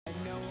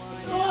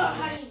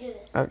How do you do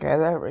this? Okay,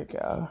 there we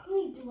go.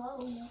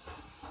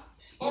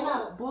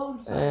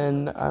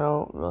 And I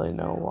don't really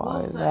know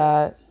why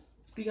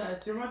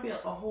because there might be a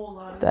whole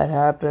lot of that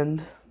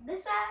happened.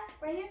 This side,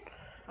 right here?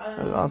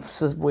 Oh,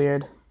 this is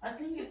weird. I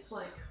think it's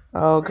like...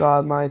 Oh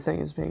god, my thing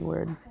is being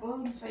weird.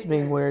 It's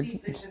being weird.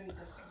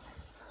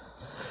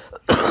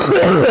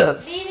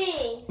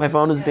 My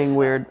phone is being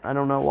weird. I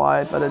don't know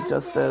why, but it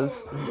just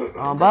is.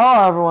 But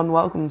hello everyone,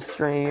 welcome to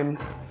stream.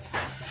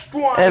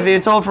 If you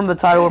told from the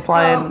title, we're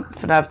playing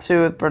FNAF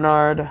 2 with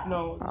Bernard.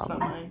 No, it's not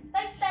mine.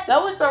 That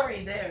was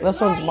already there.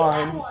 This one's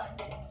mine.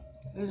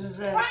 This is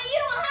Brian, you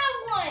don't have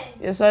one.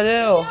 Yes, I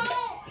do.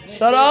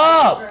 Shut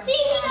up! See,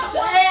 he got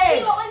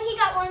one. He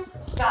got one.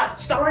 Stop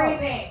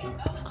screaming.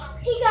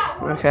 He got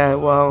one. Okay,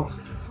 well,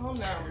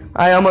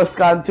 I almost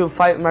got into a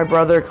fight with my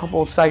brother a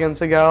couple of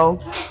seconds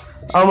ago.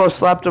 Almost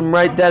slapped him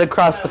right dead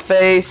across the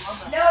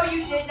face. No,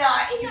 you did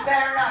not. You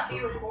better not be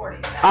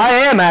recording that. I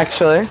am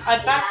actually. I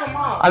backed him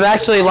up. I'm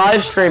actually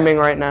live streaming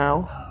right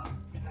now.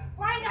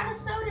 Brian got a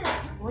soda.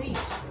 Wait.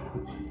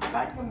 I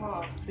backed him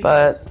up.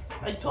 But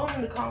I told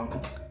him to come.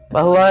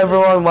 hello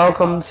everyone,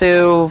 welcome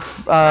to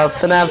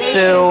FNAF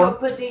 2.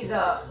 Put these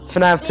up.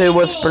 FNAF 2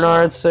 with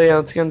Bernard. So yeah,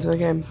 let's get into the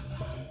game.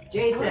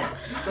 Jason.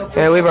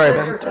 Okay, we've already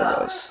been through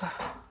this.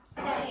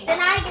 Then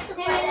I get to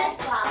play the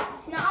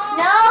Xbox.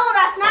 No,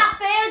 that's not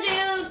fair,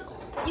 dude.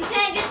 You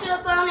can't get your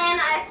phone and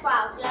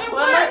Xbox.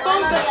 Well, my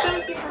phone's at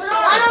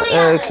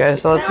 70%. Okay,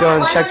 so let's go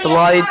and check the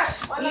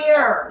lights.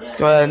 Here. Let's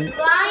go ahead.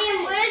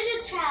 Brian, where's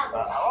your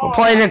tablet? We're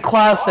playing a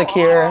classic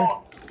here.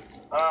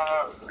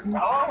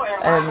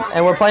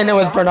 And we're playing it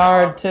with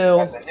Bernard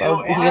too,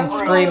 so he can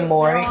scream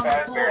more.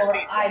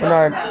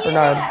 Bernard.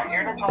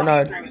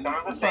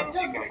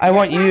 I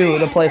want you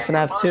to play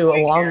FNAF 2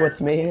 along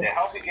with me.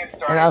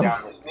 And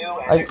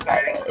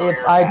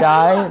if I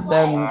die,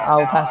 then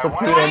I'll pass it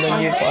to you and then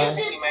you play.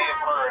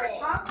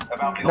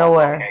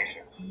 Nowhere.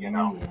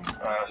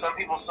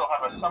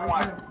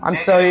 I'm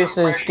so used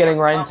to just getting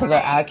right into the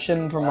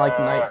action from like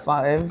night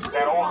 5.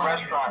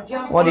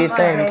 What do you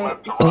think?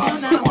 It's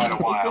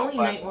only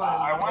night 1.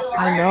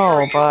 I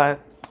know, but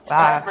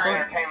Brian,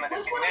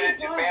 which one are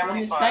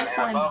you playing?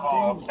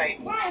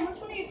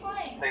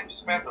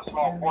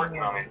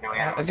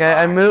 okay,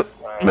 I move.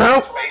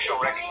 Nope.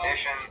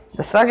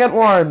 The second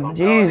one.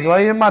 Jeez, why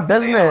are you in my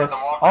business?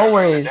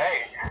 Always.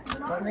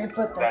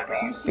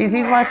 Because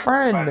he's my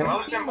friend.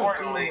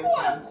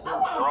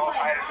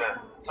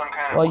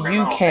 Well,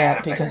 you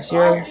can't because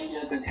you're. Okay.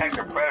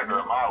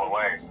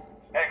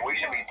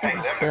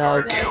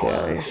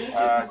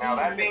 Now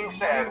that being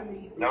said,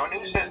 no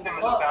new system is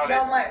without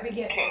its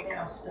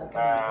kinks.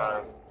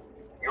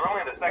 You're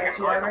only the second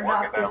person to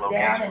work at that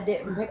location. And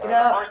didn't pick it The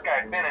up. first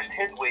guy finished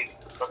his week,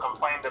 but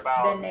complained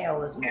about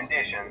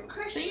conditions.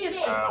 We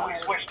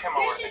switched him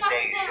over to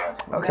day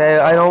shift. Okay,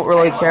 I don't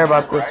really care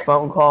about this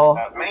phone call.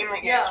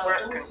 Mainly he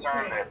expressed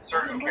concern that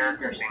certain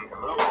characters seem to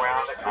move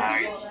around at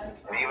night,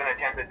 and even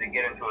attempted to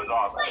get into his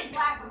office.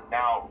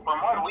 Now, from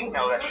what we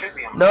know, that should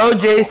be a No,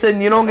 Jason,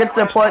 you don't get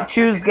to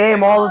choose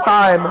game all the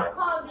time.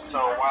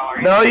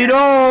 No, you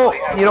don't.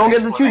 You don't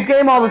get to choose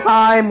game all the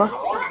time.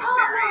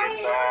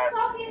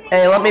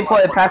 Hey, let me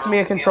play. Pass me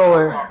a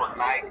controller.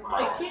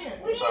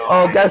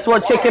 Oh, guess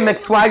what? Chicken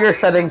McSwagger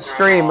said in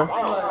stream.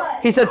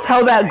 He said,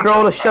 "Tell that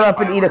girl to shut up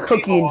and eat a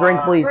cookie and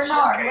drink bleach."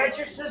 Bernard, let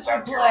your sister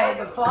play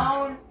the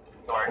phone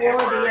or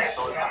the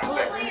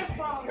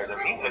Xbox. There's a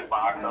music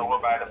box over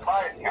by the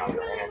prize counter,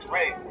 and it's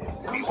ready.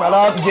 Shut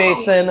up,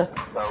 Jason.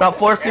 Stop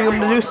forcing him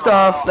to do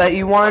stuff that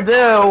you want to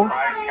do.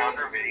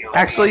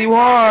 Actually, you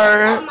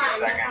are.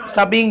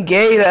 Stop being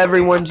gay to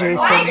everyone,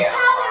 Jason.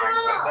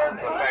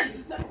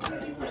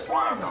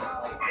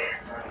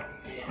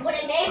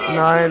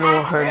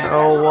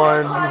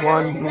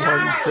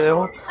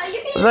 9101112. What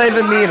does that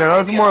even mean? I know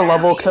it's more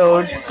level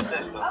codes.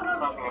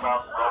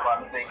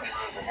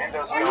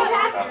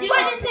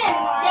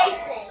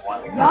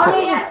 Y'all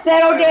need to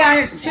settle down.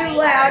 It's too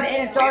loud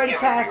and it's already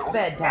past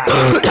bedtime.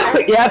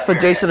 Yeah, for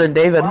Jason and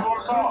David.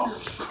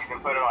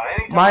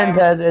 Mine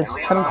bed is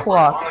 10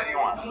 o'clock.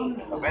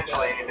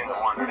 Eventually, anything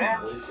that wanders in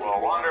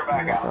will wander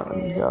back out.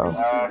 There we go.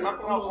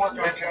 Something else worth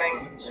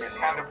mentioning is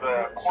kind of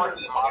the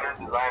quirky modern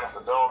design of the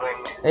building.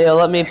 Yeah,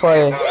 let me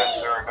play. There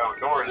are no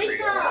doors for you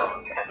to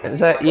close. Is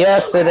that?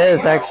 Yes, it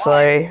is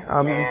actually.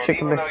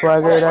 Chicken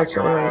McSwagger, it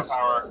actually is. The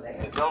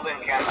building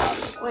cannot.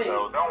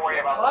 So don't worry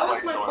about the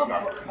place going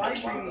up.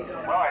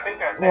 Well, I think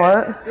that's it.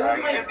 What? You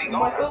should be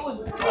going. Check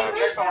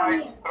the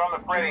light, put on the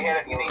Freddy head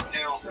if you need to.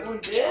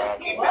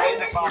 Keep the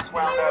music box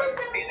wound up.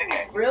 Piece of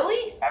cake.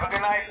 Really? Have a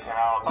good night, and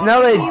I'll talk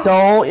No, they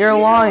don't. You're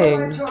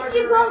lying. If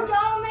you go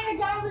down there,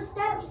 down the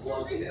steps,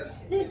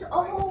 there's a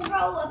whole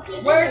row of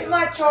pieces. Where's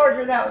my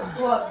charger that was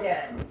plugged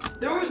in?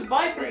 There was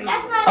vibrating.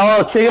 That's not.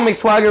 Oh, Chicken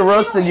McSwagger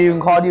roasted you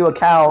and called you a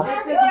cow.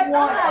 This is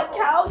one.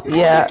 Cow?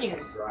 Yeah.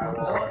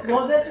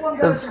 Well, this one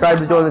goes. Subscribe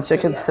to Join the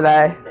Chickens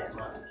today.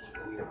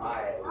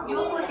 You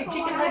look like a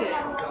chicken nugget.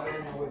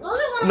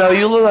 No,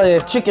 you look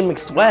like a Chicken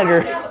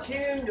McSwagger. Go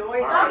get it.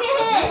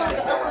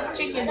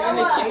 Chicken in a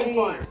chicken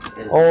farm.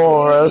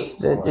 Oh,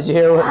 roasted. Did you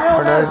hear what I don't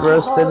Bernard know. She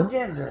roasted? called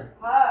Ginger.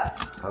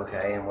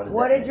 Okay, and what is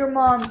What that? did your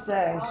mom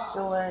say,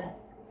 Shalyn?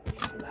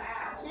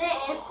 She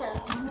didn't answer.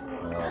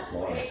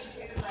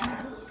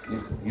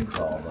 You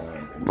call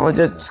Brian. We're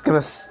just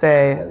gonna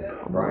stay.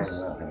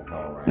 Brian's not gonna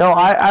call right. No,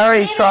 I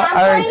already tried.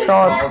 I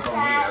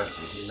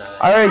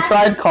already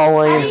tried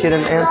calling and she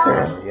didn't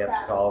answer. You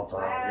have to call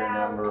from your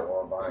number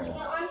or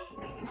Brian's.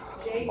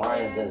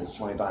 Brian says it's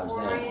 25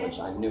 cents, which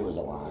I knew was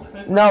a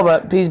lie. No,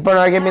 but please,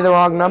 Bernard gave me the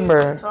wrong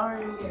number.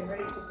 Sorry.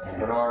 And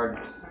Bernard,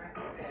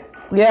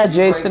 Yeah,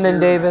 Jason and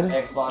David.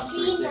 Xbox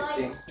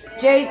 360.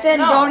 Jason,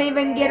 don't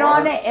even get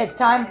on it. It's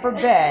time for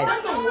It bed.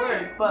 doesn't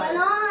work, but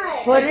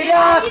Put it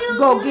up.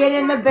 Go get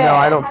in the bed. No,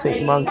 I don't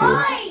speak monkey.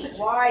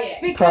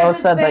 Because Pro it's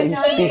said that you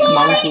bedtime. speak You're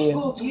monkey. at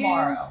school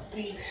tomorrow.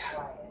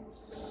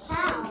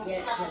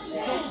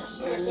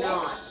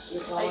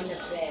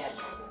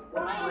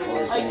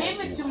 I gave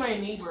it to my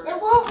neighbor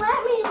It won't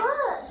let me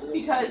look.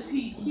 because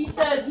he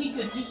said he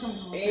could do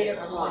something with it.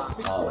 I'm like,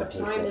 fix Oh, it. it takes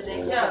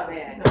that long.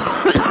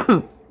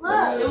 Yeah.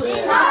 Look. It was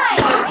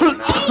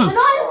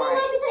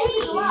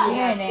She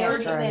ain't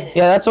answering.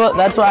 Yeah, that's what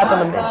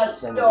happened to me.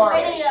 Send a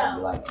text and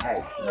be like,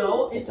 hey,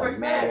 no, it's it's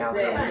a madhouse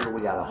for down here.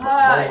 We got a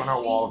hole in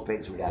our wall to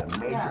fix. We got a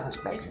major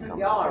inspection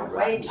coming up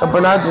right So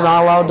Bernard's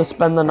not allowed to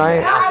spend the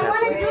night. house has to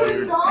be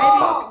cleared the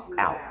fuck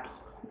out.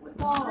 The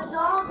dog and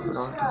Bernard can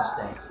stuff.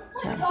 stay.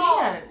 I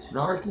can't.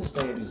 Bernard can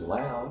stay if he's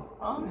allowed.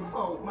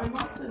 Oh, my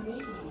mom said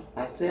maybe.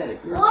 I said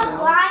if you're What allowed.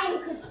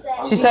 Brian could stay.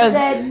 She She said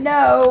said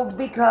no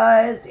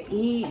because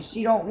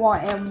she don't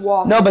want him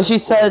walking. no, but she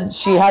said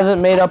she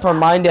hasn't made up her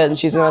mind yet, and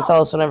she's gonna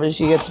tell us whenever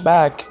she gets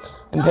back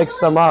and picks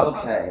them up.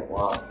 Okay,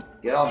 well,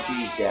 get off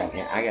G's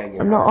jacket. I gotta get.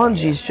 I'm not on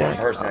G's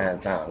jacket. Person at a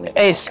time.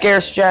 Hey,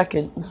 scarce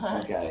jacket.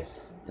 Okay,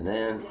 and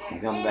then you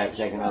come back,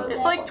 take another.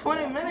 It's like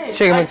 20 minutes.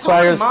 Chicken I told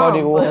McSwagger's my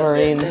Funny mom, but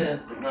Wolverine.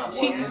 This is not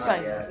She just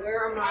working, like, I guess.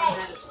 where am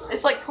I?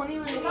 It's like 20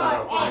 minutes.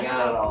 I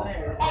got it all.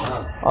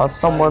 Oh,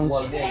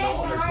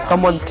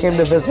 someone's came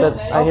to visit.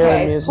 I hear the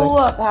Okay, music. pull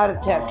up how to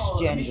text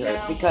Ginger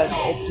because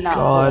it's not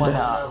God. pulling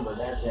up. Number,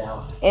 that's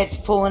out. It's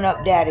pulling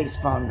up Daddy's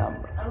phone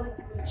number.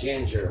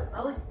 Ginger.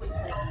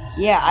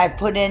 Yeah, I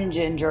put in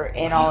Ginger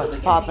and all it's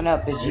popping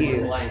up is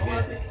you.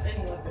 Blanket.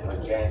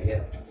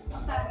 Okay,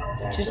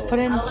 Just put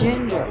in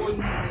Ginger.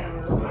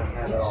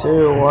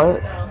 Sue,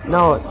 what?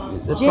 No,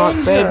 it's not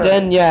saved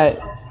in yet.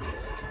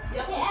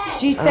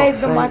 She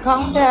saved in my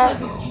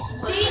contacts.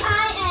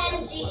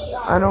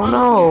 G-I-N-G-E-R. I don't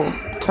know.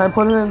 Can I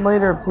put it in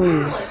later,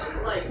 please?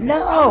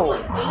 No.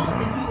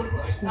 I'm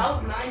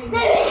 9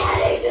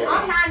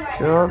 right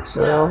Chill.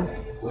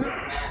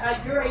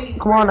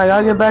 Come on, I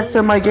gotta get back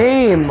to my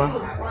game.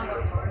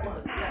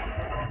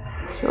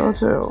 Chill.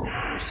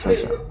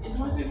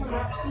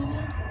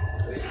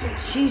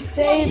 She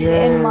saved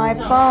in my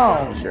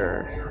phone.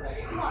 Sure.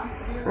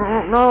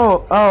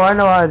 No. Oh, I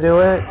know how to do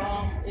it.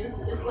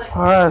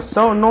 It's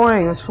so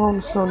annoying. This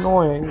phone's so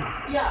annoying.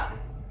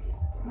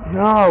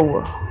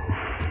 No.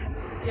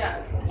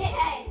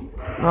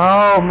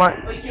 Oh, my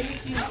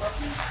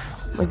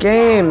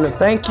game.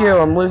 Thank you.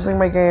 I'm losing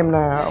my game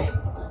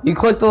now. You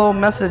click the little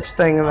message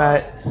thing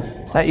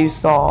that you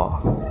saw.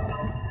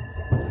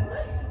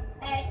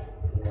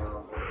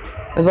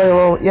 It's like a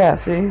little, yeah,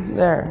 see?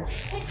 There.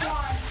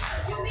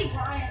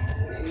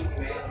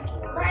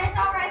 Brian, it's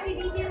alright,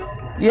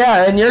 BB2.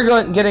 Yeah, and you're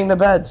getting to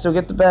bed, so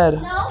get to bed.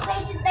 No,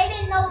 they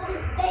didn't know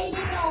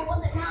it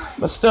wasn't 9.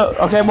 But still,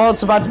 okay, well,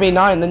 it's about to be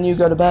 9, then you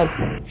go to bed.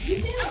 You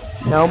too.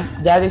 No,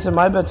 Daddy said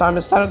my bedtime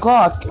is 10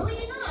 o'clock. No, we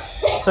did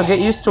not. So get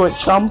used to it,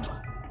 chump.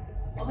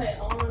 Okay, I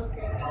want to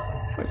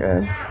create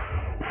Okay.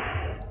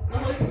 No,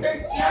 it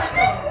starts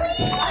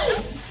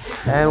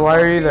And why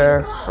are you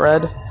there, Freddy?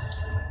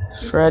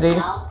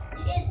 No,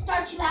 it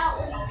starts you out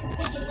when you can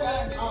pick it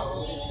there.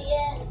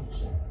 Yeah.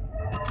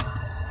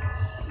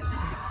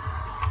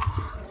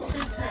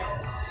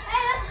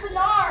 Hey, that's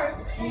Bernard.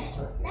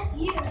 That's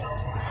you.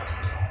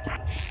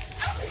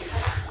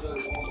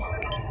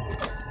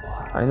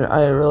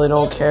 I really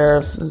don't care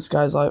if this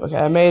guy's like, okay,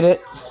 I made it.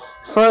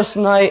 First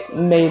night,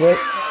 made it.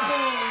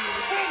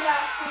 Here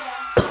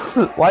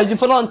you go. Why did you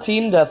put on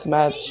team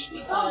deathmatch? Go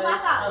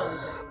Black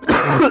Ops.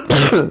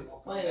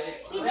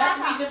 We have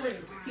to be different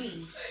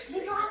teams. Be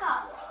Black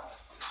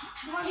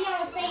Ops. You want to be on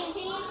the same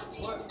team?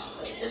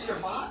 Is your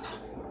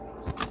box?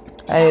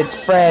 Hey,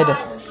 it's Fred.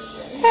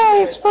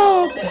 Hey, it's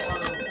Fred.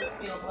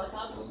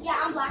 Yeah,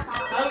 I'm Black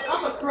Ops.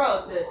 I'm a pro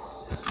at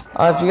this.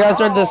 If you guys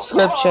read the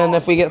description,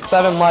 if we get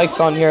 7 likes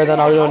on here, then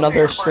I'll do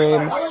another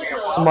stream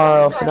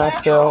tomorrow for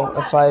FNAF 2.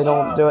 If I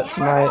don't do it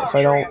tonight, if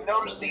I don't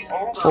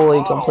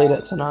fully complete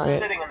it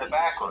tonight.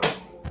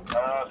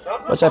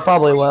 Which I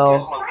probably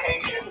will.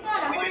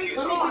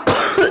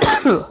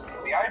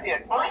 The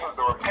idea was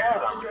to repair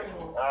them.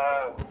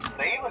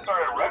 They even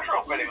started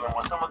retrofitting them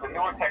with some of the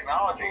newer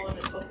technology.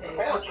 They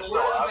were just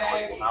so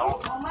ugly, you know?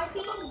 On my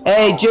team.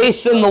 Hey,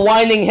 Jason the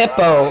whining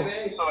hippo.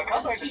 So the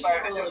company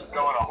decided to just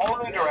go in a whole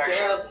new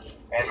direction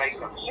and make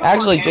them super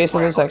Actually,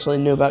 Jason is actually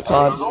new about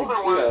COD.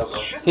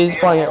 He's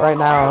playing it right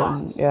now,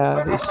 and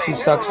yeah, he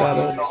sucks at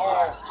it. The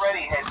whole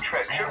Freddy head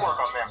trick should work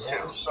on them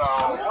too, so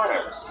whatever.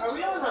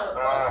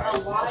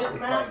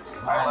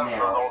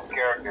 those old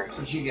characters.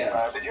 What you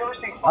got? Did you ever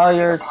see Oh,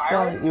 you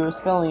were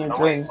spilling your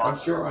drink. I'm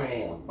sure I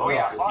am. Oh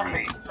yeah, Foxy.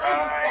 Hey,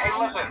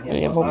 listen.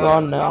 Yeah, I'm gone That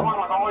one now.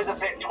 was always a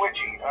bit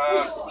twitchy.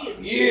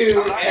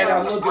 You, and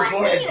I'm looking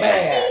for it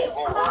bad.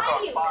 We'll work on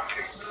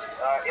Foxy.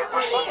 If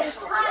for some reason he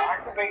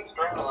activates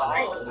during the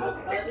night,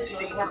 and you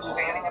see him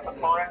standing at the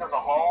far end of the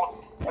hall,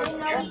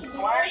 just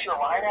flash your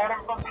light at him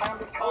from time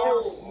to time.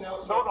 Those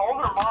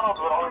older models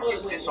would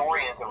always get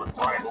disoriented with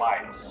bright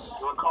light. It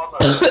would cause a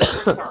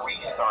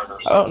restart or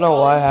something. I don't know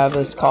why I have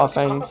this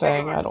coughing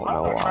thing. I don't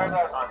know Try why.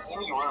 that on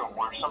any room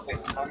where something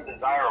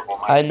undesirable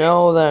might I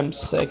know that I'm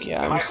sick.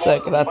 Yeah, I'm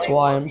sick. That's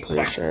why I'm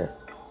pretty sure.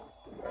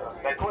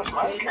 That glitch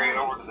might carry it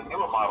over to the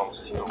newer models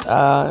too.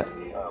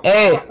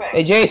 Hey,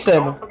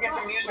 Jason. Don't forget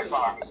the music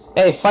box.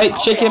 Hey, fight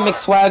Chicken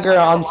McSwagger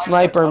on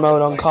sniper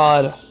mode on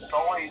COD. It's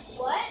always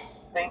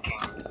thinking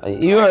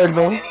You heard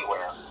me. anywhere.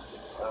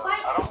 I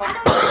don't think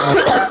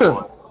it's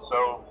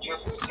so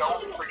just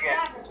don't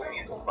forget the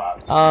music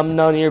box. None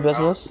of your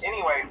business.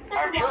 Anyway, I'm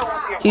sure it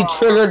won't be a He problem.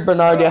 triggered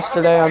Bernard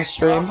yesterday on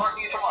stream. I'll talk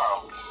to you tomorrow.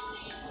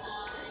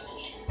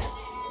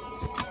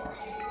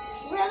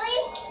 Really?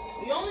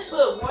 You only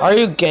put one. Are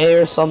you gay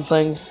or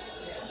something?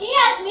 He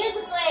has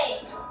Musical.ly.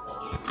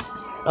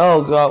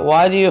 Oh god,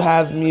 why do you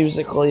have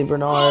Musically,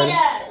 Bernard?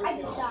 I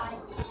just died.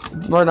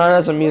 Bernard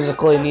has a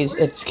Musically and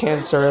it's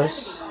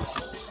cancerous.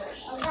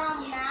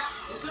 Around that.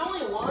 It's only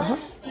one.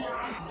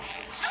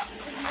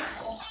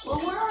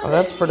 Oh,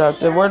 that's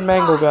productive. Where'd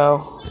Mango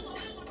go?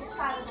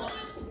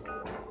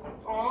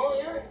 Oh,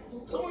 yeah.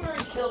 Someone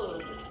already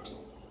killed him.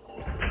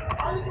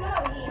 Oh, there's one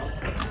over here.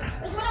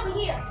 There's one over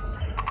here.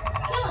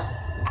 Kill him.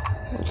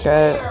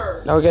 Okay,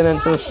 now we're getting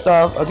into the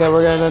stuff. Okay,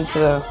 we're getting into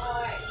the...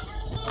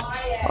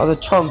 Oh, the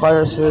Trump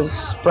virus is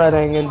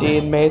spreading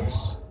indeed,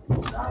 mates.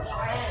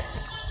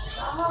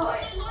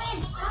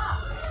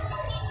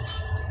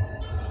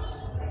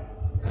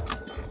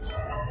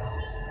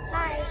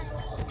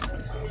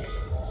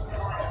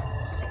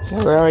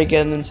 Okay, we're already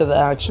getting into the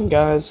action,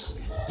 guys.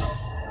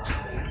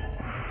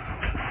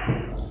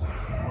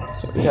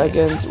 We're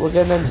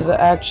getting into the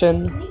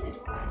action.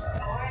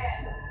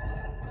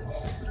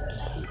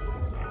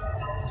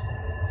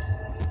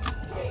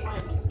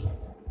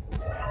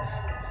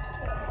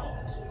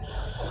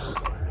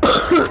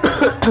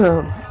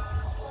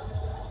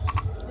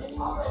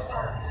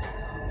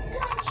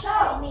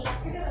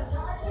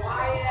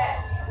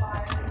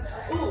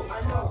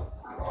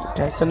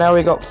 Okay, so now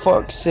we got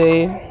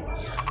Foxy.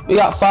 We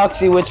got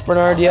Foxy, which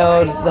Bernard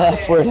yelled the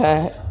F word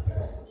at.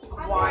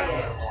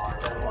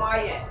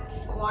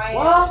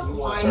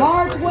 Well,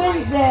 tomorrow's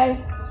Wednesday,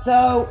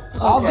 so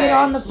I'll get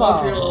on the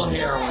Smoke your phone. little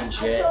heroin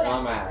shit.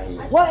 I'm out of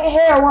here. What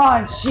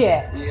heroin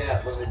shit? Yeah,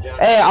 for the junk.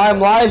 Hey, I'm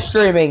live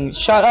streaming.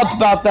 Shut up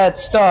about that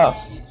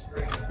stuff.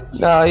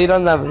 No, you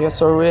don't have it.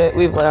 So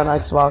we play on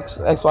Xbox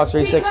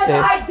 360. Because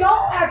I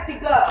don't have to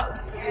go.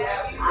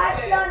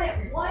 I've done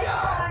it one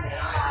time in my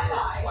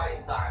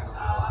life.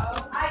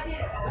 I did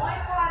it one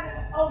time.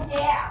 Oh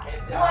yeah,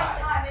 one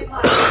time in my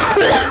life.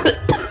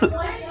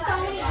 There's so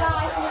many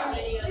guys near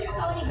me. There's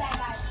so many bad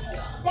guys.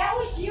 That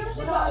was years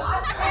ago.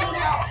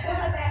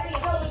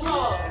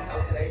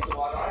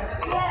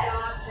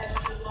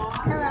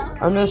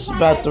 I'm just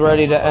about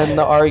ready to end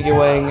the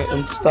arguing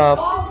and stuff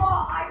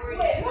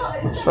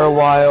for a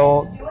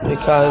while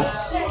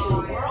because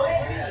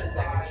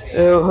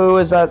who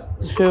is that?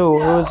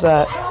 Who is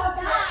that?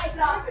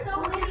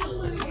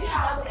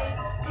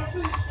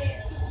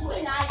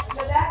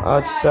 Oh,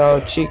 it's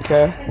so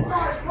Chica.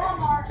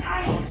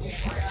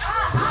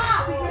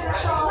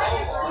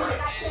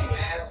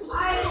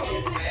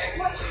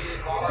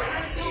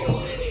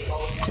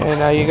 Okay,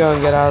 now you go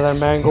and get out of there,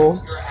 Mangle.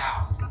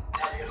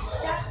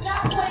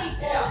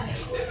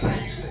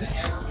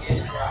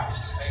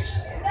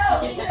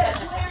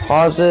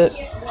 Pause it.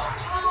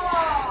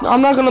 No,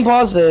 I'm not gonna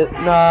pause it.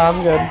 Nah,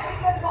 I'm good.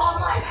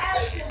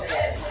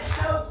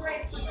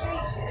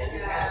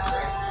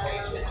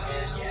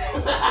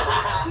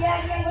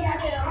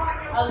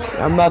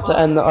 I'm about to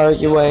end the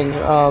arguing,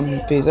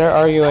 because they're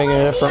arguing in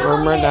a different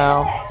room right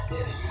now.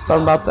 So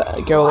I'm about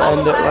to go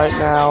end it right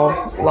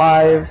now,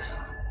 live,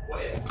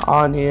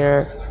 on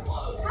here.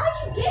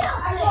 How'd you get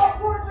up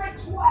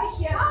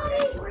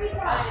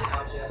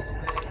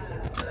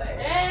there?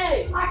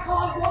 Hey!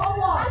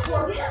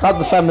 Stop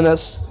the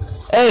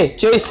feminists. Hey,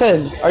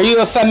 Jason, are you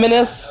a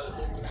feminist?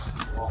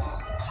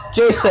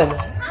 Jason,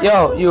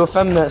 yo, you a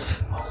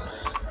feminist?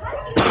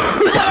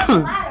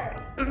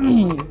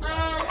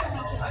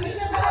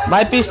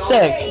 Might be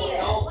sick,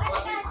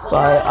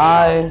 but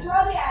I...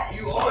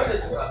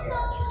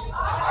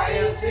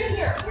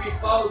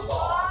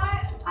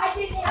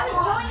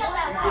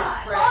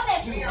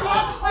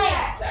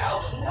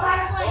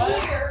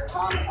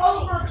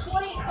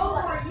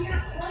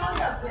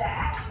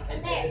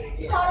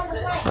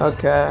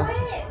 Okay.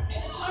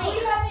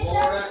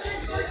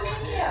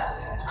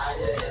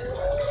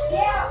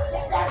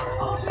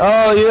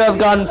 Oh, you have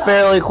gotten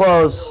fairly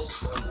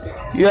close.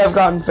 You have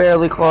gotten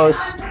fairly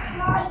close.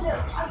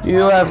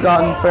 You have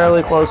gotten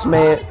fairly close,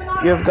 mate.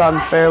 You have gotten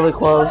fairly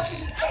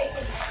close.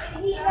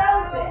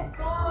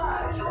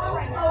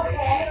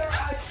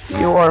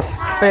 You are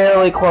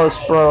fairly close,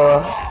 bro.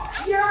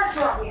 You're a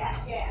drug. Yeah.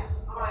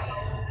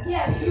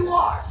 Yes, you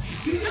are.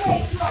 You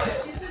take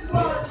drugs just as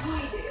well as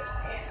we do.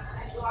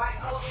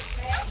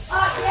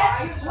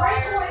 Yes, you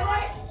drink with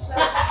it.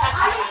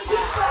 I didn't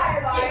get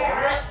fired on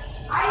that.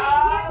 I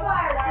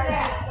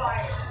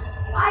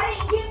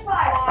didn't get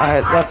fired.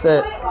 Alright, that's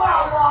it.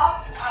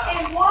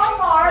 In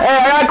Walmart. Hey,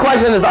 I got a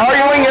question. Is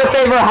arguing your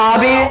favorite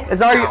hobby?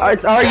 It's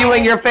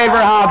arguing your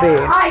favorite hobby.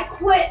 I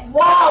quit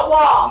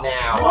Walmart.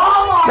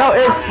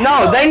 Walmart.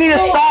 No, they need to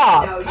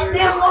stop.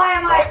 Then why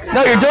am I?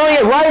 No, you're doing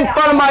it right in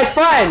front of my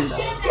friend. I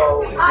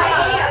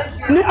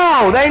am.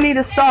 No, they need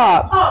to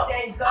stop. Oh,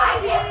 I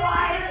get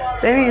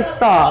fired. They need to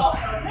stop.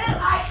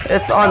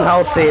 It's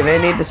unhealthy. They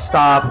need to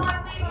stop.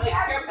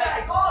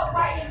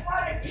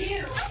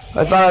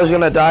 I thought I was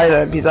gonna die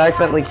then because I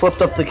accidentally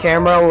flipped up the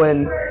camera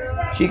when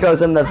she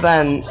goes in the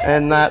vent,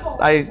 and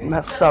I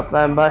messed up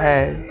then. But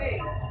hey,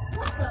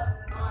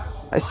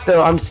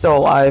 I'm still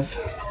alive.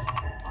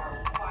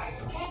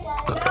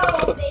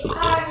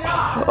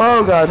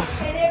 Oh god,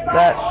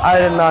 I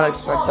did not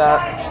expect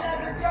that.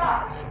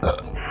 Oh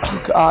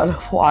god,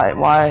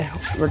 why?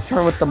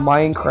 Return with the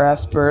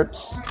Minecraft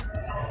burps.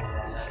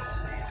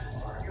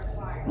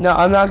 No,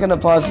 I'm not gonna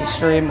pause the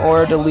stream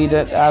or delete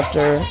it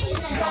after.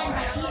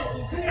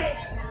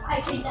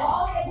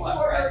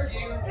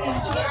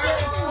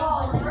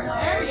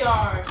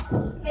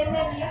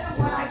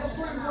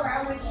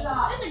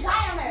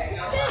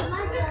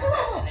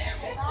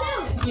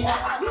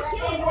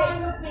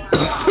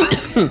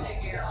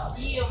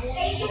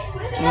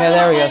 Yeah,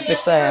 there we go,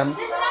 6 a.m.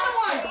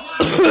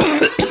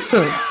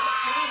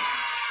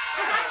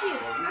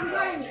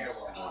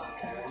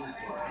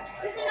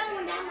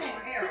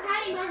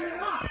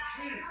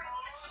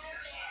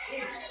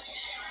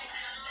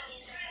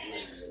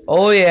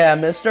 Oh yeah,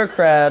 Mr.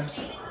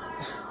 Krabs.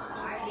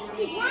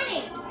 He's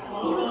running.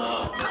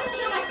 I'm gonna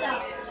kill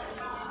myself.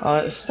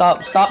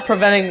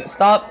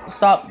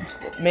 Stop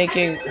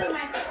making.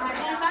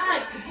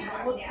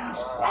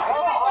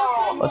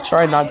 Let's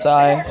try not to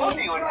die. I told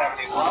you you wouldn't have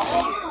any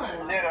problems.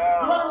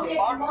 Did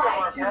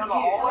Fox repair the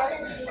hallway?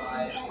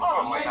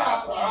 Probably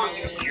not. I was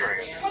just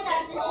curious.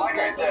 Like I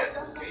said,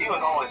 he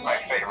was always my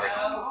favorite.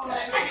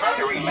 They tried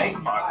to remake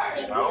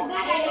Fox, you know?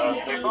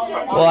 They both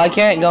have Well, I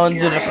can't go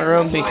into a different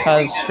room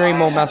because stream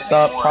will mess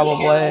up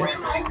probably.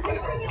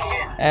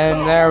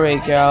 And there we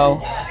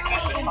go.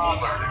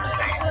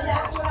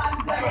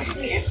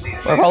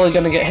 We're probably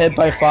gonna get hit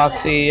by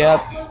Foxy.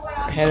 Yep,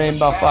 hitting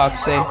by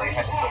Foxy.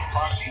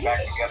 back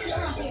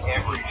together in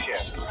every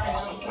shift.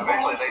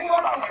 Eventually they just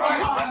stopped trying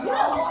to let them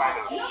kind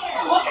of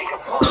take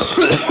apart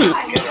together.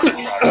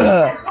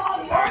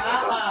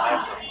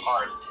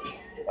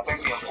 I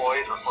think the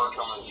employees refer to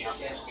them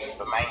as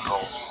the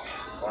mangle.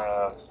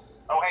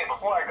 Oh, hey,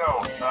 before I go,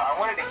 I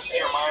wanted to keep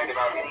your mind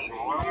about any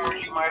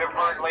rumors you might have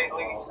heard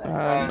lately. No,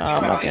 I'm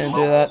not gonna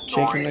do that.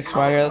 Chicken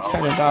expired. That's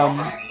kind of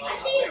dumb.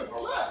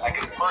 I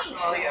can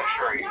personally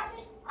assure you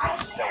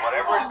that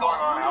whatever is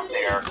going on out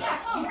there,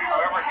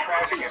 however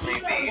tragic it may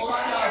be,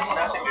 has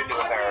nothing to do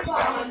with our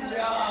establishment.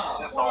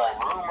 This all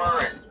rumor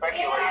and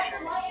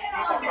speculation,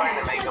 people trying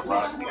to make a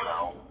buck, you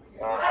know.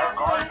 Our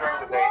guard during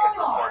the day has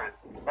reported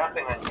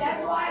nothing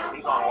unusual.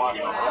 He's on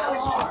watch for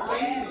most.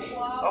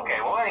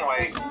 Okay, well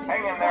anyway,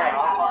 hang in there and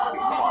I'll talk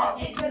to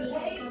you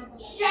tomorrow.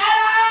 Shut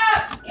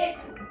up!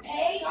 It's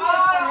paid.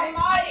 Oh,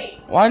 Marty!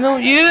 Why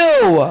don't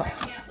you?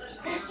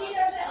 She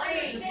doesn't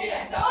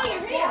understand. Oh,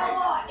 you're here.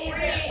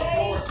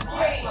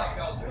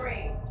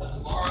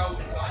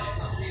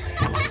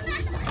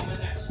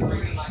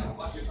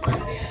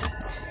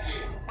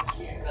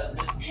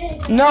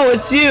 No,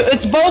 it's you.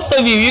 It's both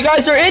of you. You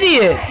guys are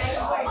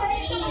idiots.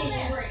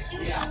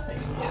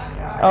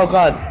 Oh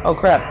god. Oh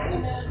crap.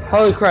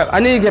 Holy crap. I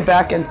need to get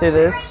back into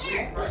this.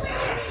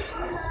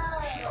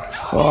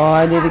 Oh,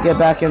 I need to get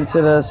back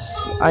into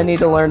this. I need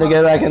to learn to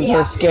get back into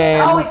this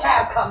game. Always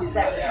have come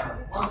second.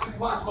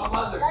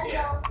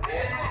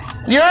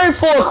 You're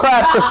full of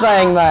crap for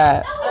saying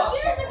that.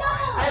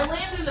 I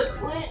landed a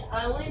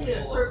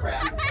third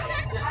round. I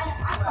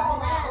saw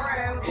that.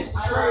 It's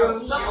true.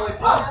 She only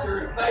punched her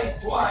in the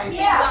face twice.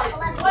 Yeah,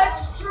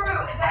 what's true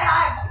is that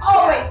I've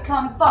always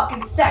come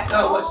fucking second.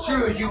 No, what's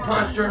true is you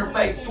punched her in the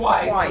face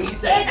twice. He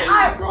said And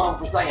that you're wrong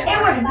for saying It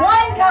that. was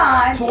one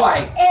time.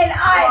 Twice. And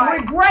I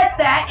regret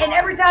that, and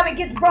every time it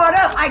gets brought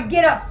up, I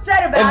get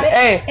upset about it.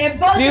 Hey, And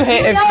both of you know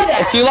if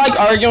that. you like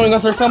arguing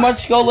with her so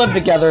much, go live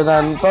together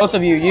then. Both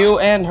of you. You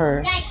and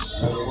her.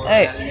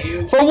 Hey,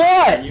 for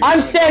what?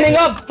 I'm standing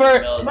up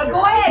for... But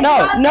go ahead, No,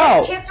 go out no. there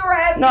and kiss her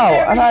ass. No,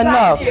 I've had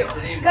enough.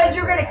 Because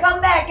you're gonna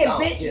come back and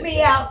bitch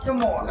me out some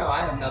more. No, I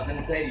have nothing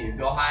to say to you.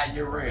 Go hide in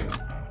your room.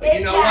 But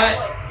you know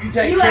what? You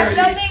take You care have of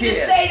nothing these to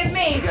kids. say to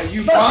me. Because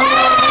you But brought what them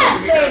did I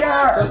over say to here.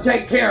 her? So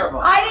take care of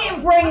them. I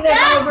didn't bring them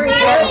over Brought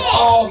here. them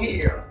all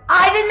here.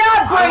 I did not I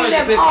bring went to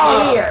them pick all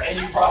them up, here. and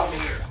you brought them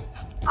here.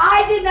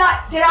 I did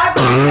not. Did I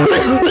bring them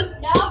here?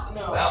 No.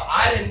 Well,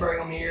 I didn't bring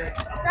them here.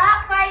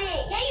 Stop fighting.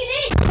 Yeah, you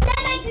did. You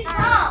said they could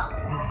come.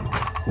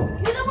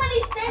 You're the one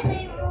who said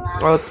they were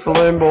allowed. Oh, it's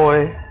Balloon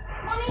Boy. I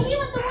mean, he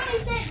was the one who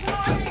said, go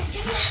on there and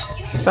give me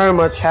So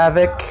much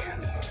havoc.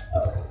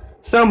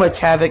 So much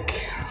havoc.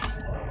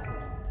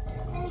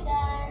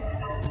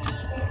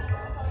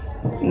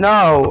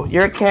 No,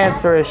 you're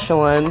cancerous,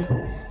 Shalyn.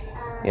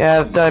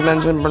 Yeah, did I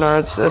mention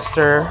Bernard's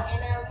sister?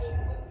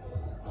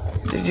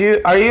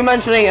 Are you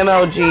mentioning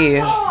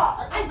MLG?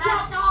 I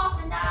jumped off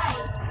and died.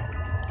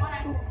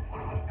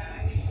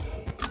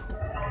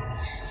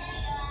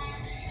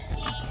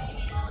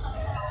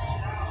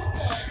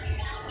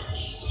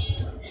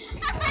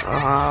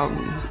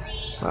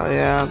 So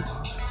yeah.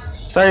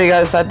 Sorry you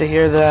guys had to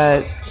hear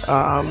that.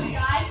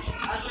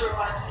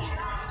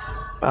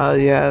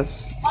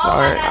 Yes.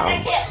 Sorry.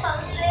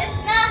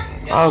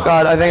 Oh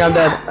god, I think I'm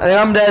dead. I think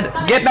I'm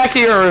dead. Get back to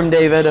your room,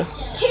 David.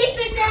 Keep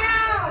it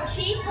down,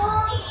 people.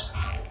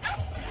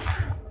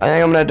 I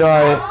think I'm gonna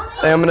die. I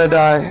think I'm gonna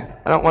die.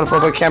 I don't want to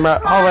flip a camera.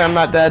 Hopefully I'm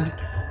not dead.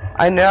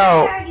 I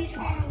know.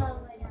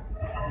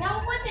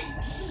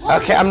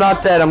 Okay, I'm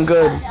not dead. I'm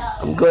good.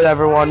 I'm good,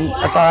 everyone.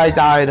 I thought I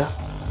died.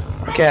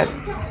 Okay.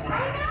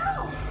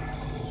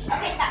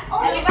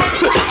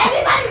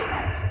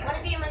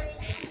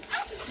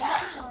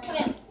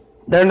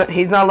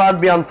 He's not allowed to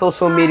be on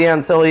social media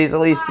until he's at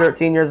least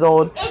 13 years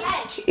old.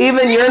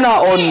 Even you're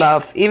not old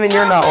enough. Even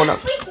you're not old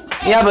enough.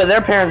 Yeah, but their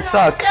parents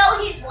suck. Until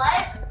he's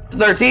what?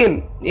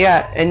 13.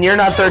 Yeah, and you're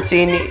not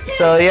 13.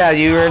 So yeah,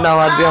 you're not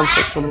allowed to be on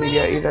social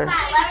media either.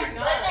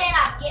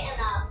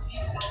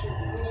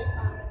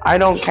 I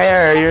don't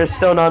care. You're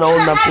still not old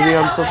enough to be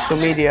on social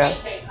media.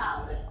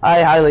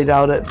 I highly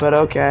doubt it, but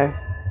okay.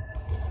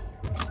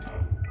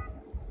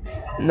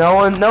 No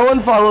one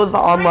follows the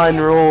online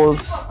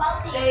rules.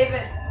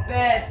 David,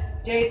 bed.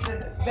 Jason,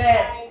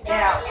 bed.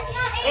 Now,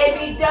 if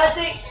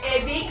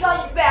he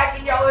comes back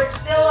and y'all are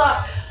still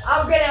up,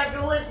 I'm gonna have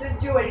to listen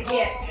to it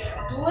again.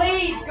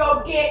 Please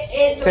go get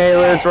in the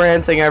Taylor's bed.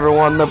 ranting,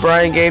 everyone. The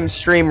Brian Games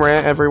stream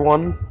rant,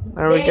 everyone.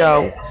 There we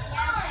go.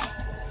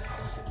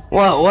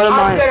 What am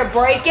I'm I? gonna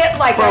break it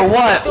like For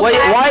what? Wait,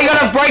 why are you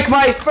gonna break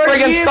my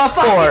friggin' stuff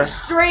for?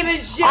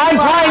 I'm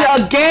playing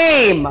a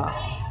game!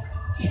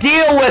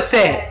 Deal with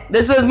it!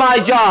 This is my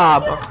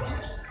job!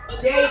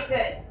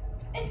 Jason!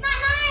 It's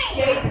not night!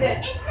 Jason!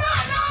 It's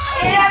not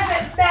night! It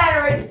doesn't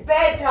matter, it's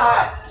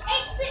bedtime!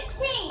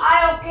 8:16! I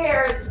don't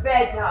care, it's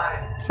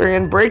bedtime!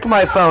 Friggin' break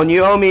my phone.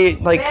 You owe me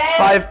like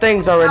 5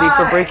 things already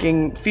for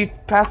breaking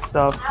past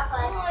stuff.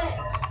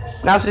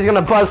 Now she's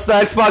gonna bust the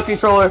Xbox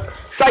controller.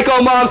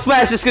 Psycho mom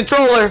smashed his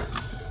controller!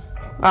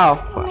 Oh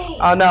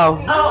no.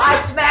 Oh, I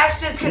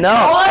smashed his controller?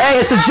 No, hey,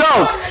 it's a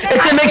joke!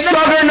 It's a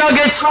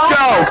McJuggernuggets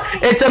joke!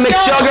 It's a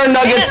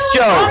McJuggernuggets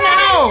joke!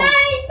 No!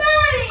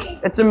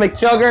 It's a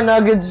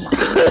McJuggernuggets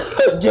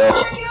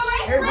joke!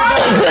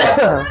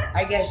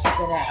 I guess you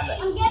can have it.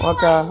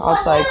 Okay, I'll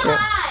take it.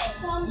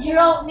 You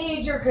don't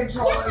need your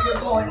controller, you're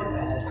going to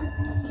bed.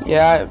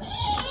 Yeah.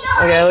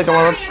 Okay, look,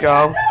 well, let's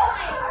go.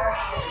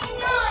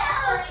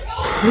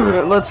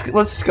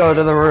 Let's go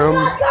to the room.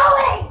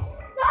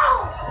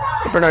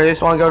 Bernard, you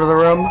just want to go to the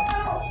room?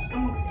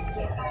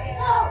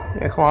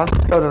 Yeah, come on,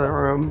 let's go to the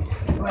room.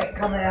 Wait,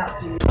 coming out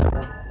to you.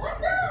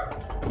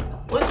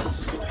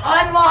 Let's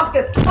unlock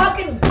this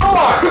fucking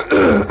door!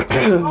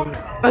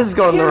 Let's just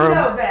go in the You room.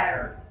 know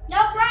better. No,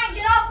 Brian,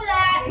 get off of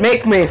that!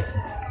 Make me.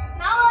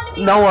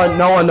 No one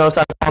knows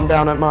how to calm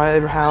down at my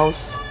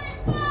house.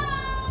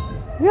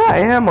 Yeah, I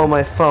am on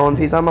my phone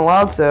because I'm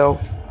allowed to.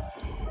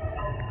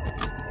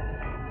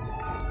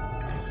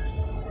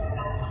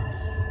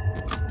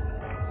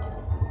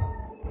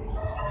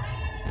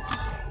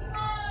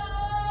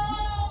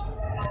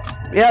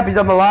 Yeah, because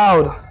I'm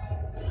allowed.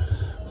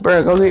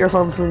 Brent, go get your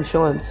phone from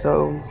Shalyn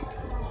so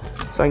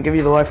I can give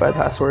you the Wi-Fi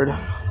password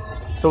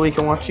so we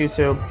can watch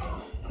YouTube.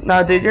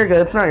 Nah, dude, you're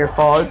good. It's not your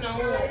fault.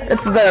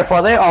 It's their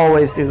fault. They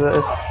always do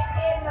this.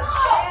 In the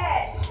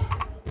bed.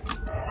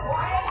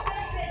 Why is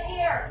this in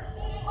here?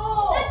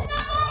 Oh, That's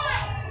not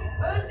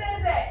mine! whose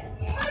is it?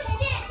 Push it,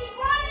 he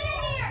brought it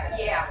in here!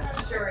 Yeah,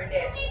 I'm sure it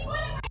did. He put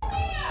it right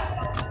there!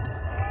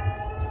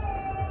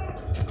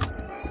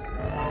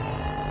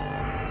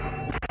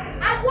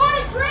 I want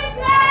to drink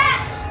that!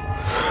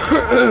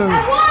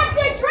 I want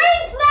to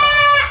drink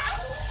that!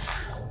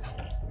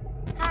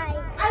 Hi.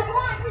 I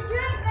want to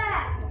drink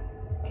that!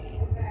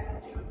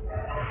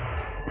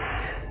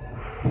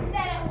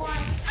 Said it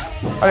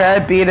once. Okay, I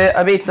beat it.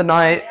 I beat the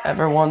night,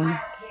 everyone. I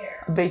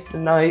beat the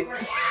night.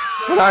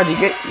 Bernard, do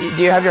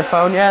you have your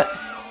phone yet?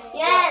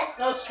 Yes!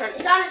 It's on the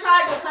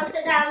charger. Come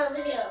sit down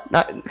over here.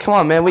 No, come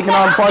on, man. We can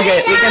unplug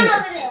it.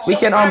 We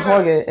can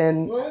unplug it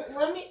and.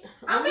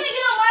 I'm gonna get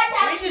on my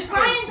tablet.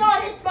 Brian's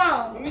on his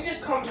phone. Let me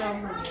just calm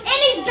down. And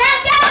he's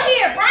back out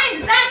here.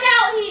 Brian's back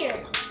out here.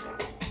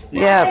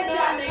 Yeah. There's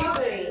not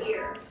anybody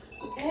here.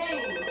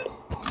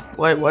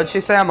 Wait, what'd she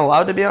say? I'm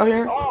allowed to be out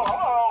here? Oh,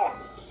 hello.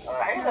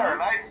 Hey there,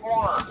 nice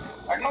floor.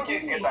 I think you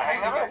can get the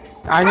hang of it.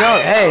 I know.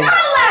 Hey. You're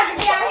not allowed to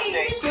be out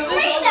here. You just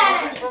screamed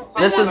at him.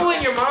 This is.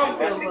 what your mom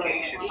feels like.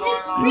 Investigation You going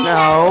just on. screamed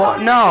at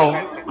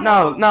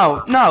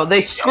him. No.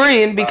 They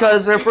scream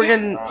because they're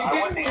friggin'. I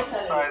want to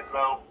emphasize,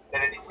 though,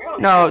 that it's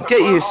really No,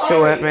 get used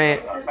to it, mate.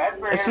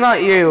 Fazbear It's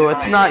not you.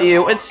 It's not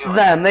you. It's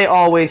them. They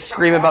always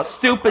scream about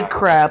stupid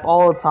crap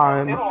all the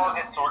time. It'll all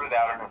get sorted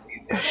out in a few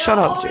days. Shut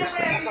up,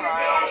 Jason. Keep an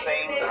eye on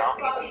things and I'll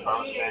keep you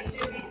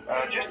posted.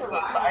 Just as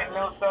a side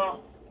note though,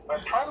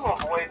 try to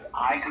avoid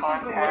eye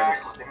contact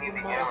with anything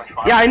you know.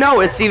 Yeah, I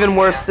know it's even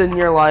worse than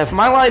your life.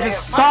 My life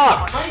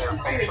sucks. My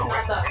sister is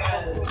not that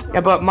bad.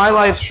 Yeah, but my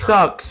life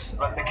sucks.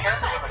 But the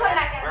character of the game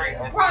is very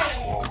unusual,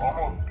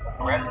 almost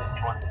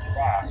aggressive towards the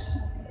staff.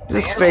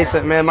 Just face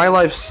it, man. My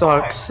life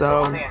sucks,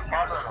 so...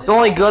 The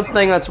only good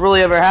thing that's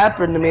really ever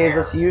happened to me is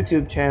this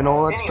YouTube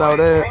channel. That's about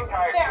it.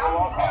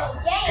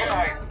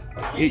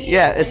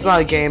 Yeah, it's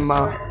not a game,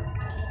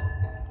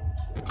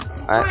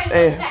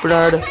 hey,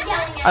 Bernard.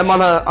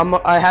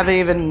 I haven't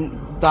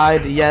even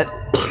died yet.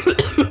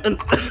 in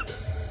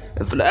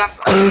FNAF.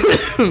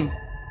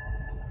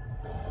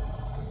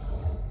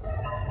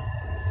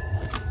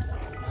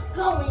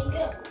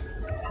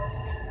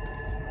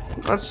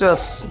 Let's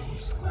just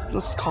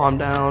calm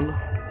down.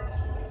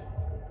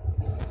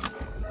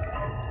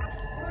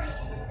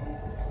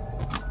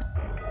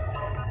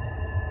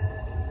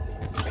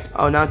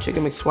 Oh, now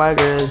Chicken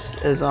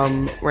McSwagger is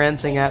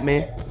ranting at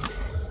me.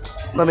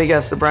 Let me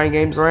guess, the Brian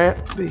Games rant?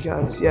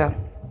 Because, yeah.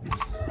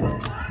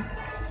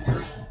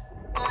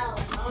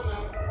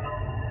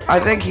 I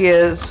think he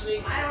is. I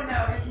don't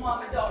know. His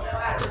mama don't know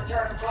how to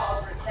return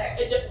calls or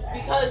text.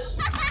 Because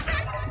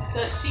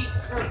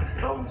her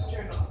phone's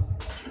turned off.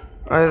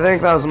 I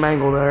think that was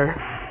Mangle there.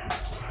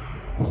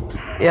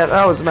 Yeah,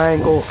 that was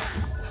Mangle.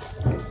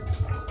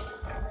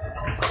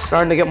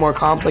 Starting to get more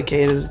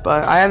complicated,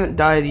 but I haven't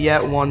died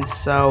yet once,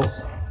 so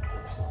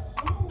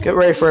get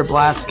ready for a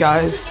blast,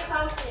 guys.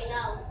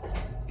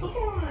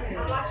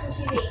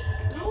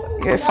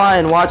 Okay,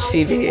 fine, watch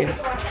TV.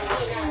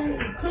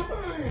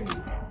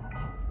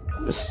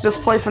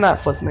 Just play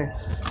FNAF with me.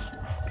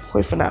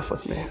 Play FNAF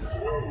with me.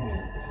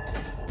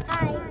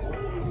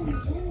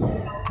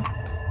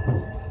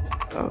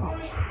 Oh.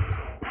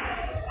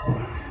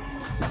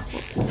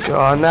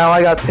 God, now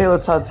I got Taylor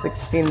Todd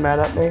 16 mad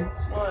at me.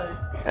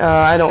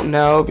 I don't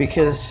know,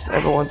 because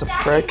everyone's a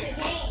prick.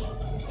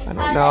 I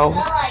don't know.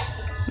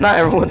 Not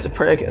everyone's a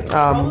prick.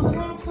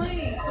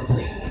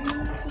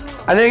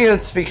 I think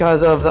it's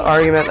because of the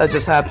argument that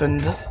just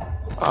happened.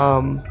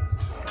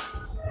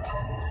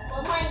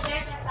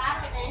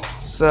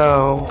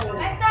 So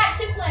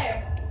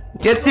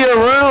get to your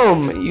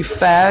room, you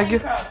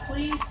fag.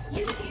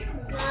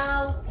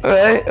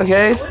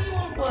 Okay. What do you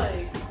want to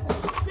play?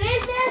 You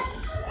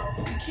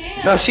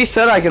can't. No, she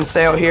said I can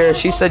stay out here.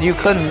 She said you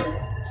couldn't. No.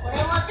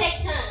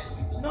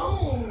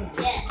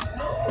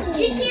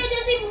 GTA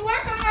doesn't even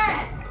work on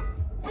that.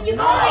 When you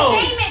go to the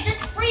game, it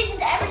just freezes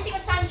every single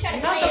time you try to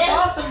Not play the it.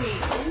 boss of me.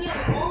 Leave me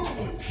alone.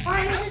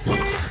 Fine, is this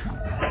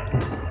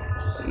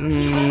yours?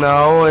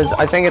 No,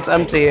 I think it's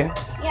empty.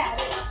 Yeah,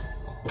 it is.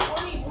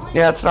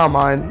 Yeah, it's not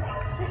mine.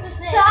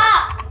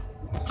 Stop!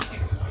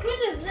 Whose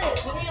is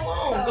this? Leave me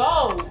alone.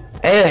 Go.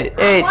 Hey,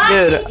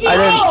 dude,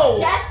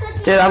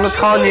 Dude, I'm just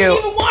calling you.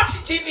 Even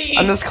watching TV.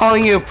 I'm just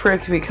calling you a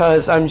prick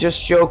because I'm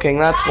just joking.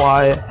 That's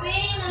why.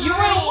 You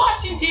weren't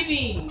watching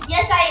TV.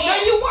 Yes, I am. No,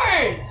 you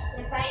weren't.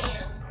 Yes, I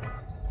am.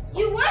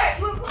 You weren't.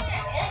 You were playing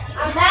it.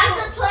 I'm about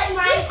to play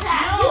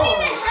Minecraft. No.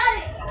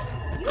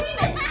 You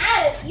even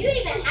had it. You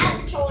even had the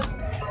controller.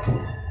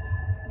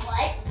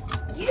 What?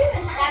 You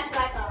even had. That's what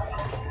I call it.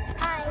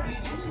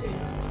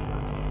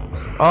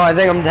 Oh, I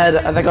think I'm dead.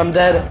 I think I'm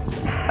dead.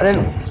 I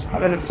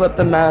didn't flip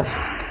the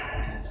mask.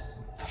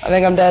 I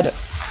think I'm dead.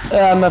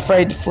 I'm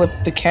afraid to flip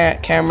the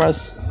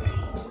cameras.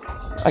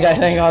 Okay,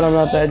 thank God I'm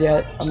not dead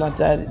yet. I'm not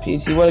dead.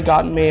 PC would have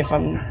gotten me if I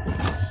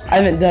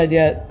haven't died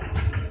yet.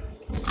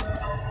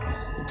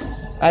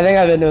 I think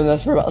I've been doing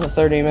this for about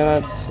 30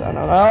 minutes. I don't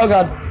know. Oh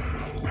God.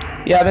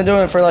 Yeah, I've been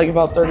doing it for like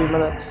about 30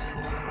 minutes.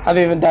 I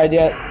haven't even died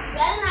yet.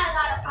 Better not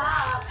got a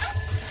pop.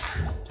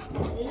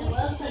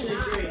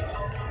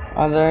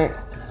 I think.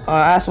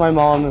 Ask my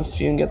mom if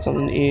you can get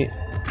something to eat.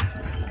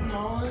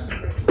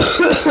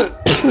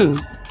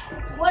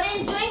 Well,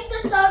 then drink the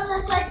soda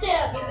that's right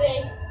there,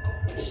 baby.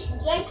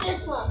 Drink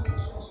this one.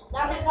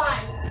 That's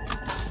wine.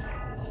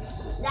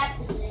 That's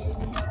what it is.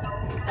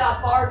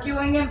 Stop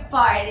arguing and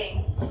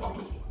fighting.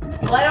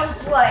 Let them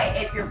play.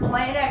 If you're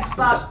playing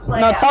Xbox, play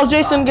No, Xbox. tell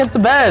Jason to get to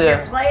If bed.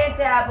 you're playing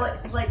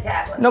tablets, play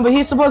tablets. No, but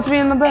he's supposed to be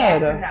in the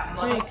Ass in bed. that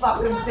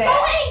motherfucking bed.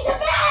 Going to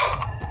bed!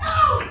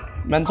 No!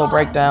 Mental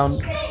breakdown.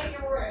 Stay in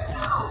your room.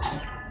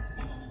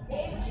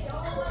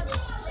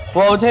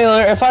 Well,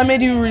 Taylor, if I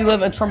made you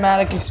relive a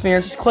traumatic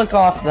experience, just click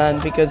off then,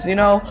 because, you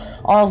know,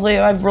 honestly,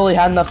 I've really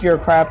had enough of your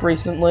crap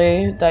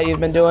recently that you've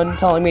been doing,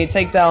 telling me to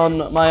take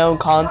down my own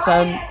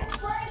content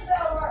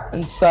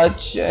and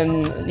such,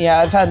 and yeah,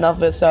 I've had enough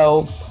of it,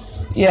 so,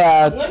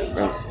 yeah,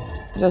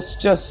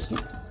 just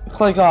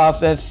click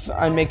off if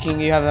I'm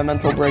making you have a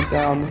mental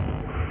breakdown.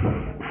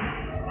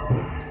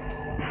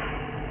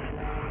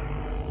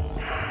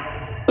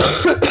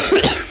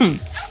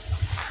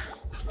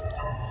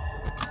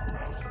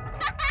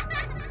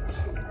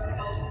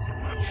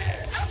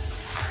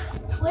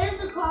 Where's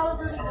the Call of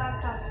Duty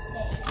Black Ops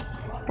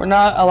stage? We're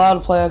not allowed to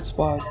play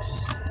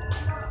Xbox.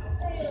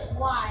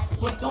 Why?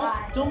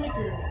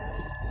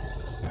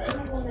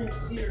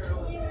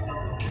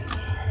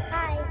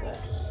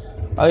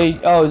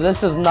 Oh,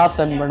 this is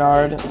nothing,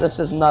 Bernard. This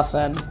is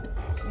nothing.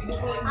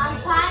 I'm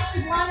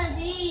trying one of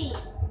these.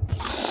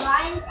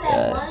 Ryan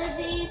said one of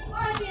these.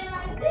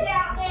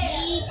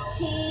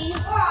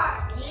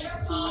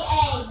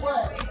 GTA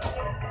would.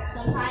 So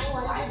I'm trying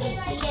one of the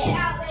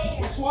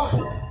GTA. Which one?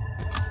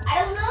 I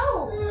don't know.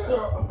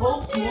 They're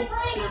both single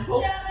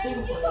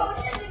player.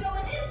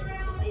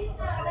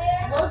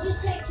 We'll just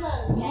take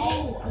turns, okay?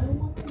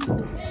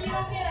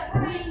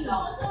 No,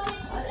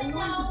 I don't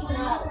want to.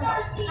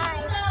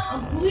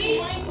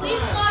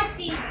 Please start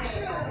these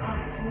things.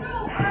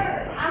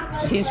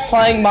 He's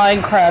playing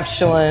Minecraft,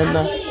 Shilin.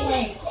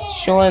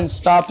 Shilin,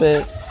 stop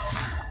it.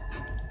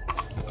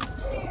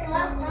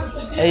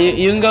 Hey,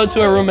 you can go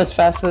to a room as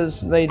fast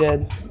as they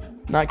did.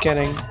 Not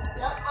kidding. Nope,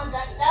 I'm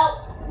done.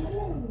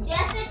 Nope.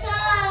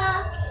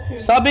 Jessica!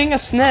 Stop being a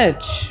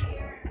snitch.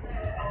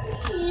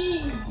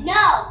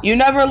 No! You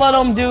never let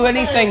him do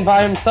anything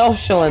by himself,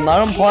 Shilin.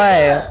 Let him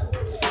play.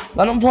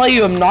 Let him play,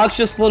 you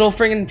obnoxious little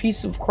friggin'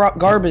 piece of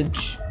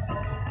garbage.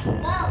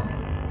 No!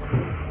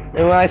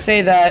 And when I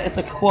say that, it's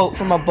a quote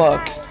from a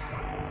book.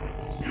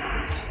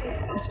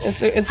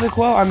 It's a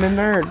quote. I'm a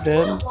nerd,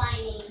 dude.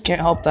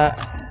 Can't help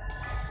that.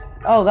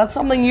 Oh, that's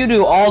something you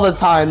do all the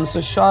time, so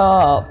shut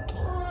up.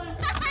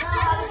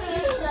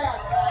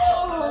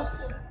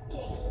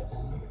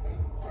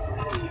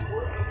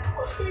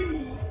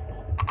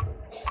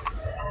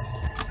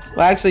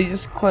 Well, actually,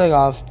 just click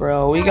off,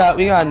 bro. We got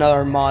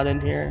another mod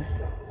in here.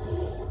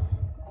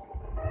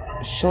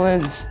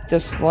 Shilins,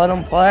 just let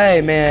him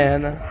play,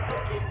 man.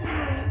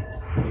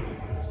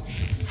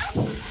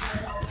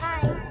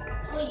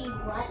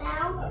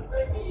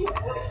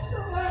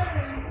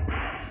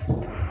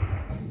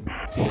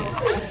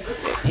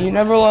 You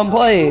never let him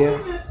play.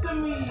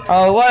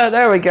 Oh, what?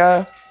 There we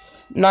go.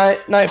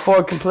 Night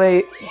 4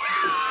 complete.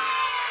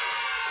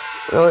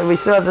 We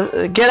still have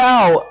to get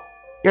out.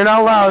 You're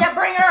not allowed.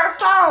 Bring her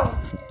phone.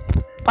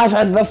 I've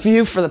had enough of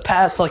you for the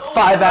past like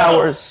 5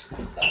 hours.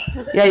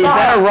 Yeah, you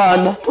better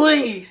run.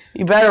 Please.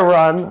 You better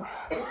run.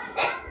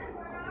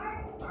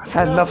 I've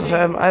had enough of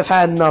him. I've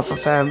had enough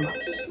of him.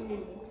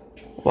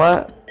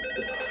 What?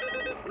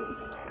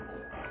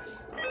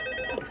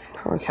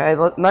 Okay,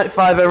 night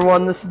 5,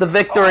 everyone. This is the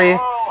victory.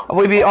 If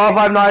we beat all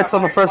 5 nights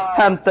on the first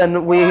attempt,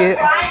 then we...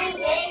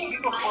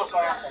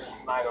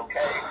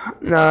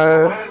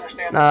 No.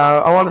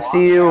 I want to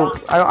see you...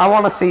 I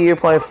want to see you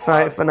play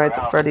for Nights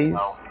at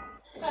Freddy's.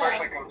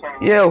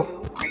 You.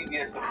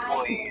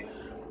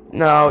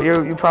 No,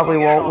 you probably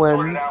won't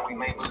win.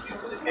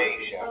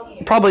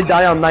 You'll probably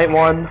die on night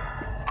 1.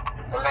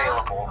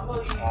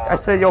 I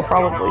said you'll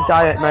probably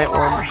die at night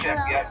 1.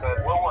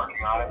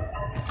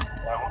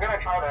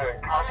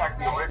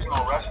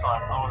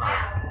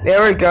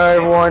 There we go,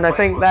 everyone. I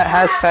think that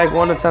hashtag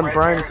 1attempt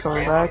Brian's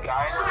coming back.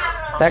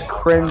 That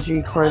cringe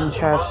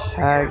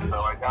hashtag.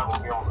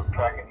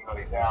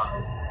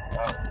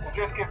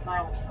 Just get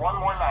through one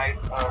more night.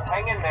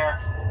 Hang in there.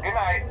 Good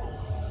night.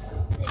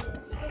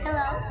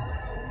 Hello.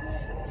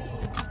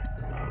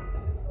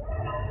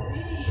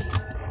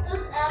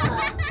 Who's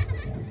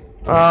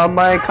Emma?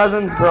 My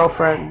cousin's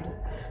girlfriend.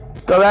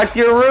 Go back to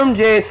your room,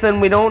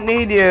 Jason. We don't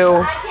need you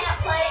I can't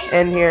play.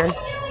 in here.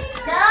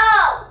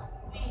 No.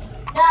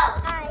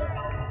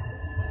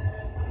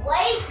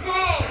 Wait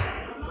then.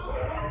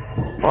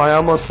 Oh, I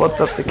almost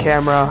flipped up the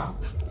camera.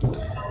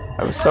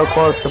 I was so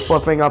close to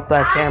flipping up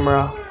that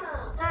camera.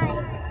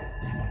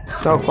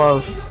 So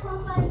close.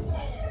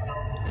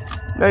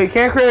 No, you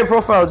can't create a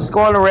profile. Just go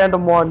on a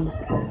random one.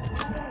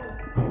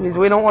 Because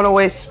we don't want to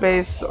waste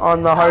space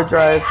on the hard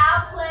drive.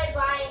 I'll play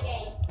Brian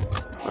Games.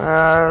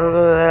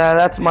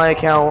 That's my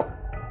account.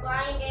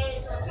 Brian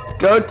Games.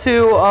 Go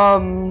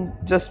to,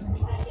 just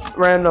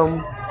random.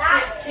 Not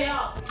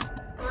huh?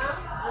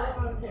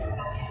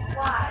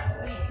 Why?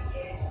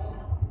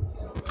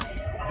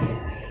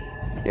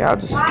 Yeah, I'll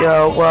just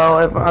go. Well,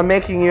 if I'm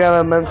making you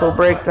have a mental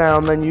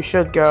breakdown, then you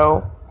should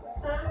go.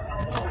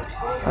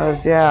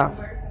 Because, yeah.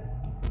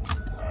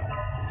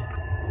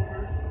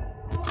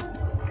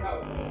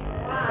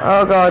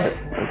 Oh, God.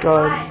 Oh,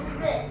 God. Who's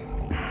this?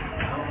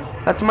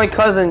 That's my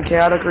cousin,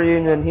 Chaotic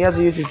Reunion. He has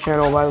a YouTube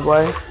channel, by the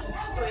way.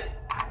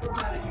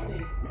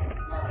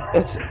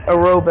 It's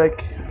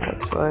aerobic,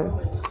 actually.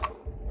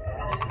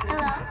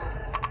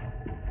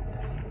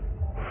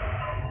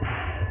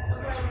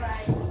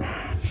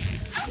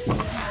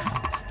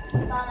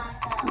 Hello.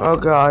 Oh,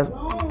 God.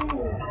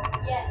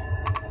 Yeah.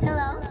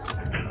 Hello.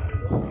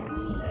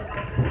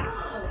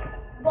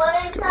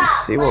 Let's go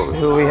see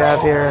who we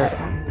have here.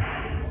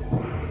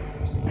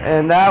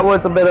 And that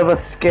was a bit of a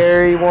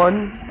scary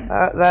one.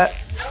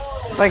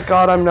 Thank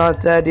God I'm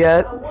not dead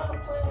yet.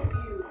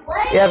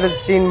 We haven't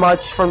seen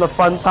much from the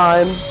fun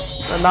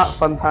times. Not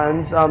fun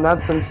times.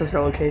 That's in sister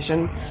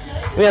location.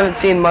 We haven't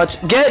seen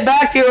much. Get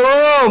back to your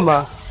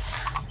room!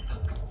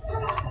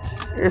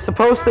 You're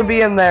supposed to be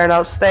in there.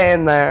 Now stay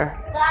in there.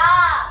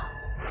 Stop.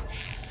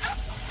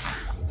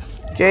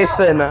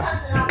 Jason,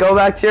 go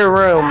back to your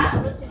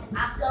room.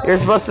 You're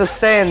supposed to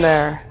stay in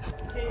there.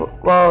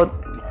 Well,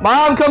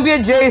 Mom, come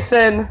get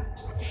Jason.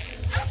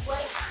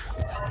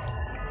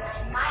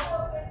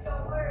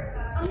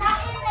 I'm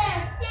not in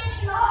there. I'm standing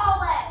in the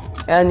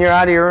hallway. And you're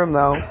out of your room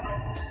though,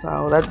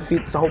 so that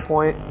defeats the whole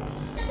point.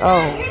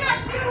 Oh, You're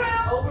not in your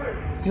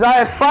room. because I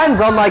have friends,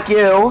 unlike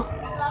you.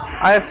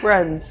 I have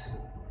friends.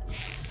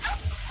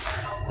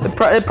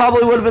 It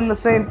probably would have been the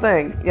same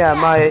thing. Yeah,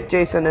 my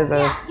Jason is a.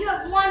 Yeah, you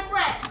have one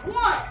friend.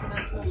 One.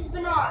 Which is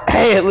Bernard.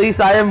 Hey, at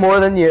least I have more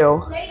than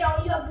you. They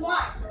don't. You have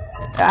one.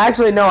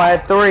 Actually, no, I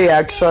have three.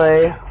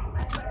 Actually,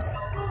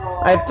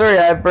 I have three.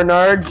 I have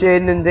Bernard,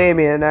 Jaden, and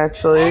Damien.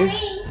 Actually, And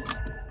me.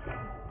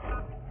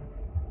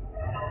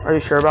 are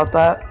you sure about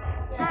that?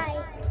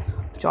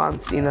 John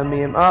Cena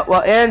meme.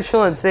 Well, and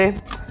Shilin, see,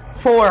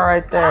 4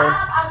 right there.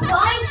 I'm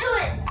going to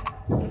it.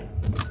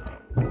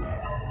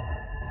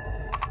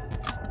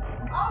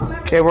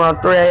 Okay, we're on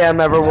 3 a.m.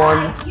 everyone.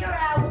 You're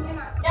out. You're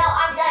not. No,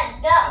 I'm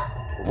done. No.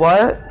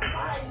 What?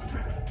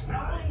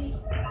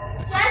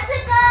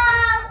 Jessica!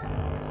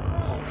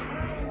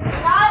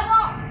 And I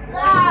won't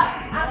stop.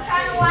 I'm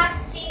trying to watch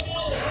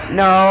TV.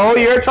 No,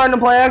 you're trying to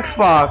play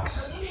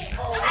Xbox. I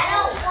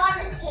don't want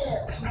it to.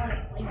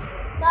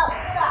 No,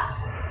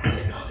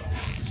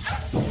 stop.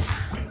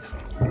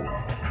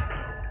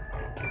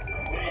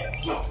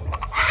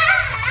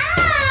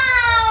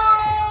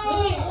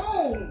 Ow! Leave me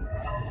alone.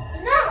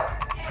 No.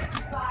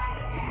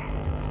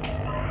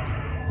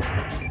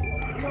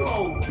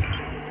 No.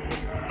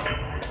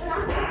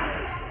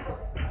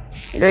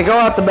 Okay, go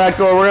out the back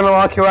door. We're gonna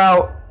lock you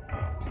out.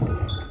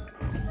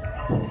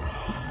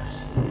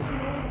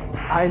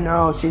 I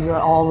know, she's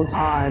all the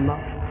time.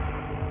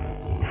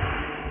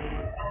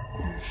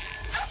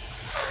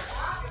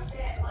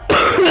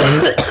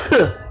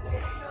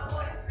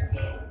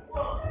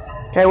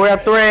 Okay, we're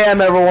at 3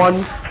 a.m.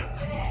 everyone.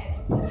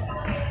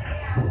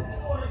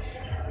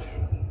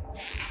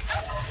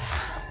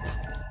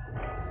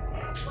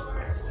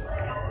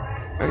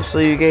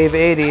 Actually, you gave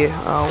 80.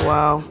 Oh,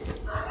 wow.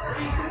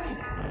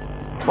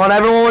 Come on,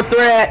 everyone, with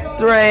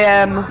 3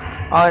 a.m.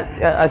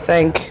 I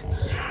think.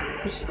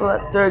 We're still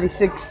at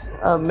 36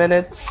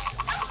 minutes.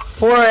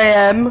 4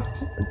 a.m.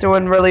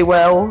 Doing really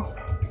well.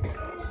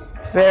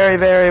 Very,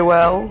 very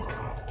well.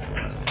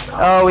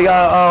 Oh, we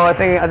got. Oh, I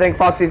think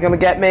Foxy's gonna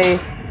get me.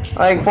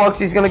 I think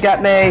Foxy's gonna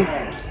get me.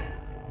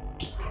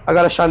 I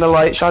gotta shine the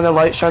light. Shine the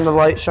light. Shine the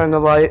light. Shine the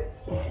light.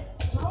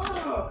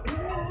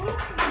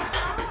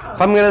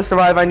 If I'm gonna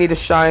survive, I need to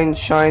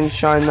shine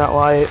that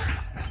light.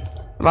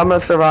 If I'm gonna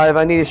survive,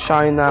 I need to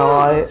shine that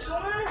light.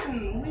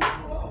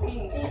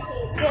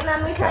 Get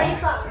let me try your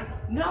phone.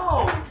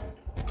 No.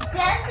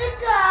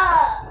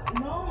 Jessica!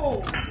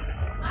 No.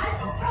 I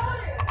just told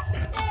her. She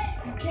said,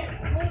 You can't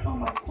play on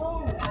my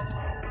phone.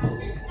 she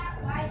said stop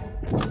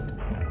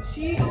fighting.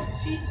 She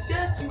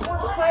says she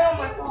wants to play on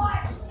my phone.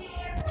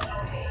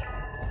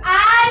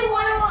 I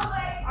wanna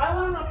I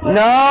want to play.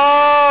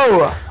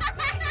 No!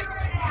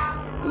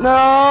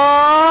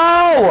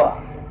 No!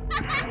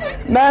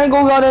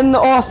 Mango got in the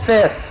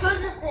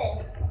office. Whose is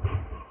this?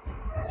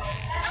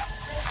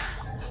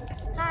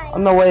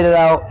 I'm gonna wait it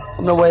out.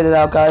 I'm gonna wait it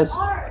out, guys.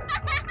 Ours.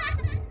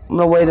 I'm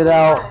gonna wait it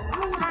out.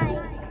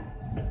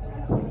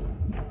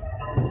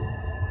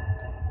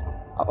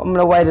 I'm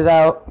gonna wait it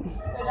out. It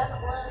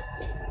doesn't work.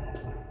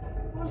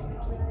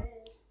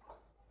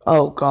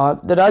 Oh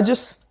god. Did I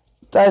just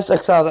X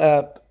out of the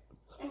app?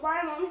 And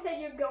Brian, Mom said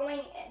you're going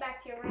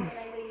back to your room when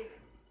I leave.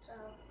 So.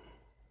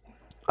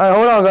 Alright,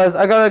 hold on guys.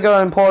 I gotta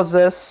go and pause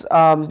this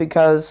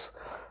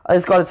because I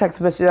just got a text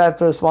message. I have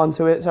to respond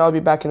to it, so I'll be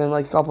back in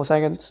like a couple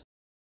seconds.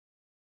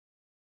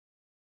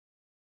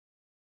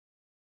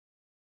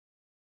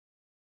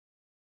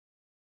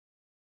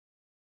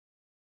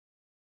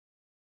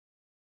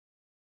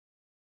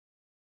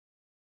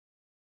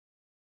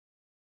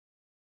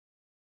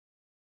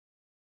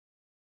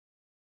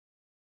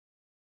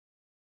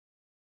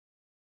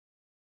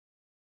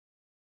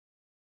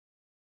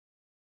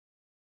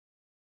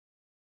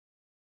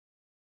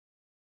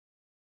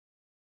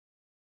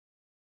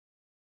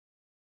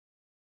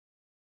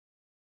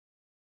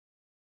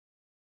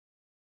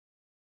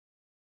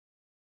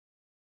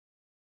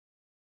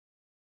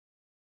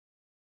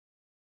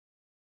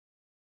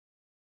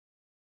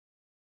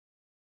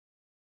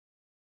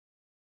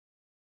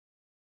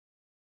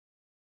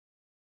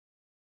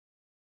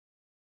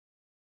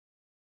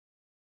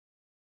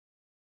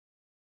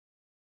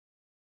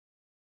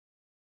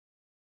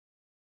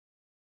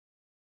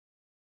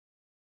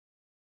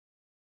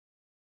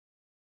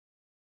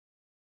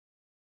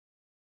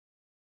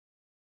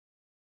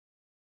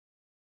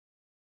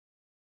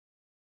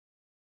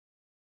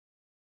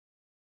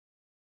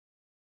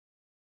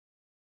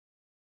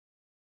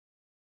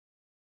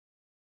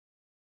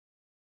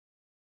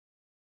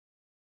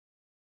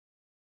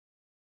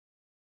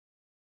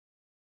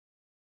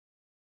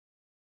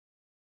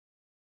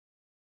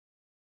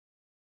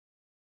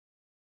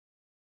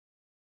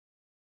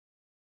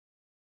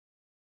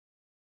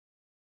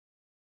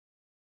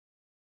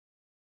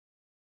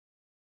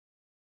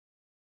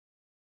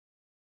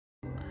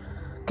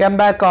 Okay, I'm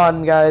back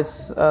on,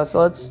 guys. So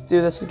let's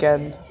do this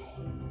again.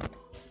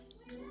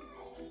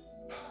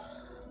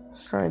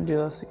 Let's try and do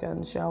this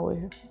again, shall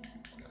we?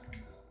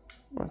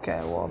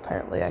 Okay, well,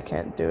 apparently I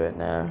can't do it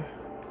now.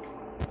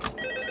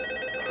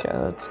 Okay,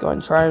 let's go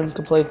and try and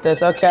complete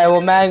this. Okay,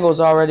 well, Mangle's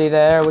already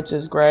there, which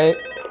is great.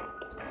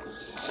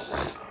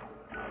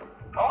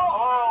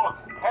 Oh,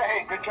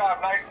 hey, good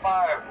job, night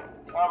 5.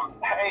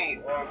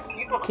 Hey,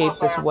 Keep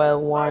this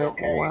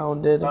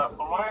well-wounded. From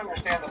what I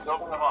understand, the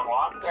building is on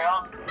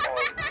lockdown,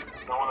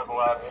 no one is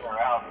allowed in or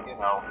out, you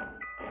know,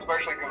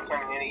 especially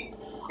concerning any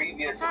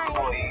previous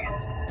employees.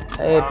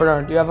 Hey,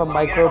 Bernard, do you have a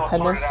micro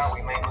penis?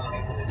 We may move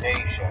into the day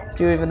shift.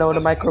 Do you even know what a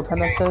micro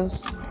penis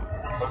is?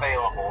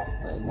 Available.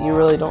 You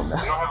really don't know.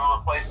 We don't have a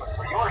replacement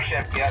for your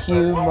shift yet.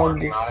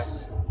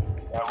 Humongous.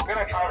 We're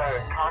gonna try to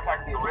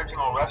contact the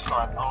original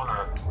restaurant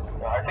owner.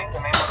 I think the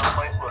name of the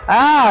place was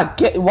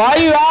Why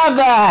do you have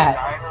that?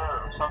 Diner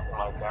or something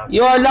like that.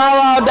 You are not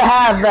allowed to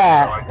have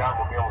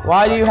that.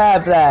 Why do you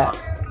have that?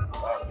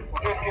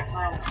 We'll just get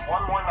through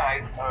one more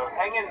night.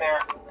 Hang in there.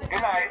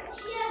 Good night.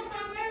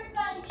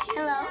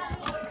 Hello.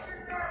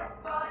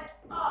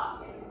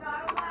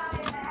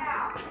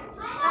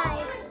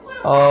 Hi.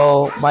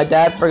 Oh, my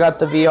dad forgot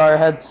the VR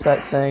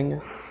headset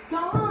thing.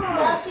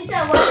 No, she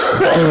said one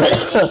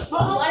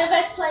of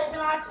us played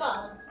Bernard's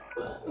phone.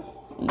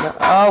 No,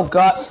 oh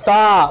God,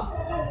 stop.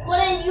 Well,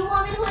 then you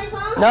want me to play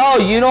phone? No,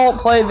 you don't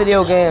play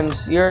video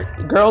games.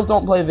 Girls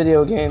don't play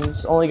video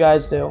games. Only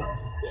guys do.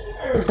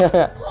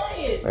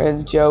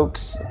 And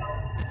jokes.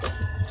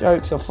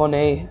 Jokes are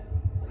funny.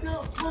 It's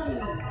not funny.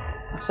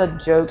 I said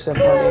jokes are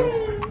funny.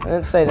 I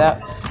didn't say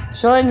that.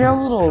 Shine, you're a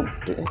little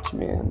bitch,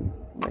 man.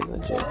 Make a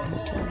joke.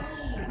 Okay.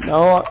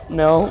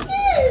 No.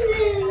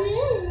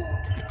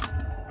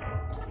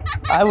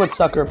 I would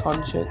sucker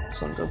punch it.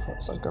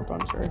 Sucker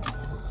punch her.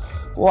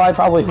 Well, I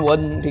probably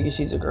wouldn't because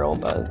she's a girl,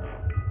 but.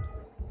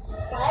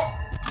 What?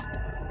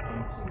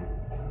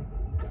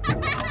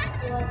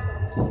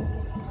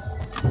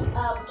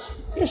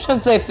 You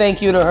shouldn't say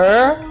thank you to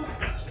her.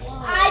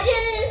 I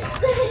didn't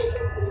say.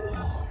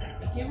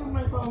 Give her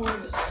my phone.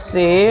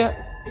 See? It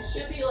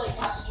should be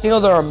like. Steal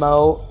the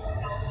remote.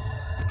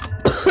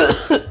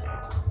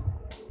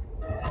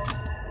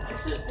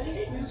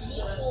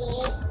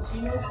 She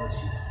knows what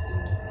she's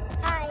doing.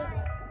 Hi.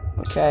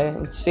 Okay,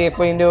 let's see if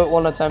we can do it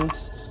one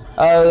attempt.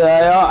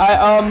 I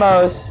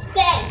almost.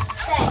 Stay.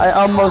 I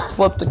almost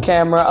flipped the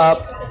camera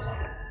up.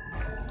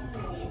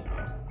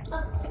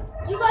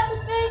 You got the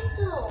face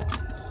suit.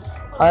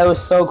 I was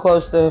so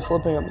close to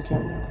flipping up the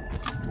camera.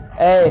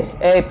 Hey,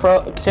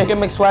 Chicken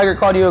McSwagger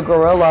called you a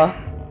gorilla.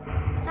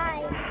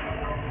 Hi.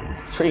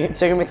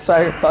 Chicken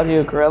McSwagger called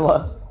you a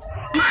gorilla.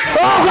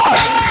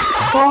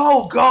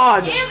 Oh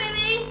God! Here,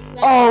 baby.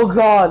 Oh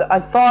God! I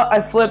thought I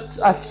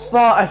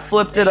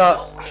flipped it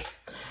up.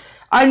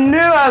 I knew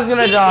I was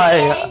gonna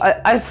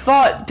die. I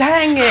thought,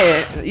 dang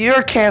it!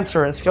 You're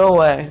cancerous. Go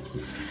away.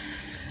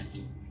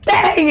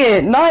 Dang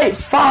it! Night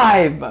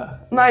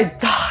 5. Night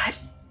died.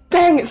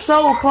 Dang it!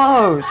 So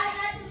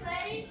close.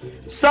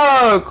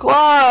 So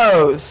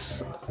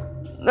close.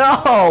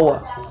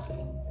 No.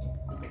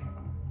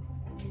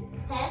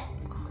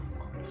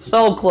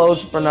 So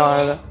close,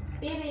 Bernard.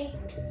 Baby.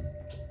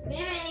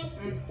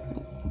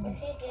 If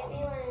you get me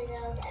one of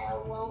those, I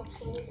won't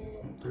change it.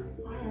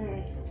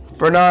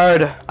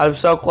 Bernard, I'm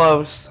so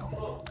close.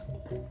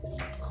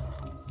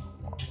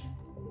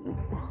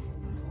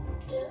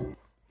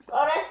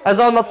 I was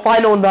on the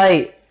final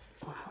night.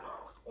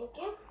 Thank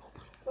you.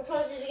 Which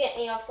ones did you get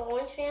me off? The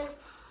orange fan?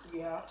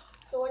 Yeah.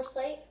 The orange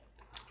plate?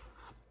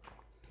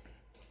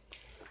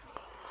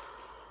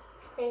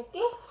 Thank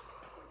you.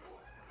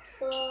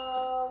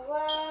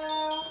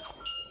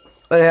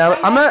 But yeah,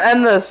 I'm gonna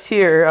end this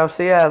here.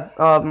 So yeah,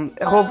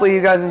 hopefully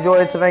you guys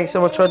enjoyed. So thanks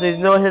so much for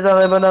watching.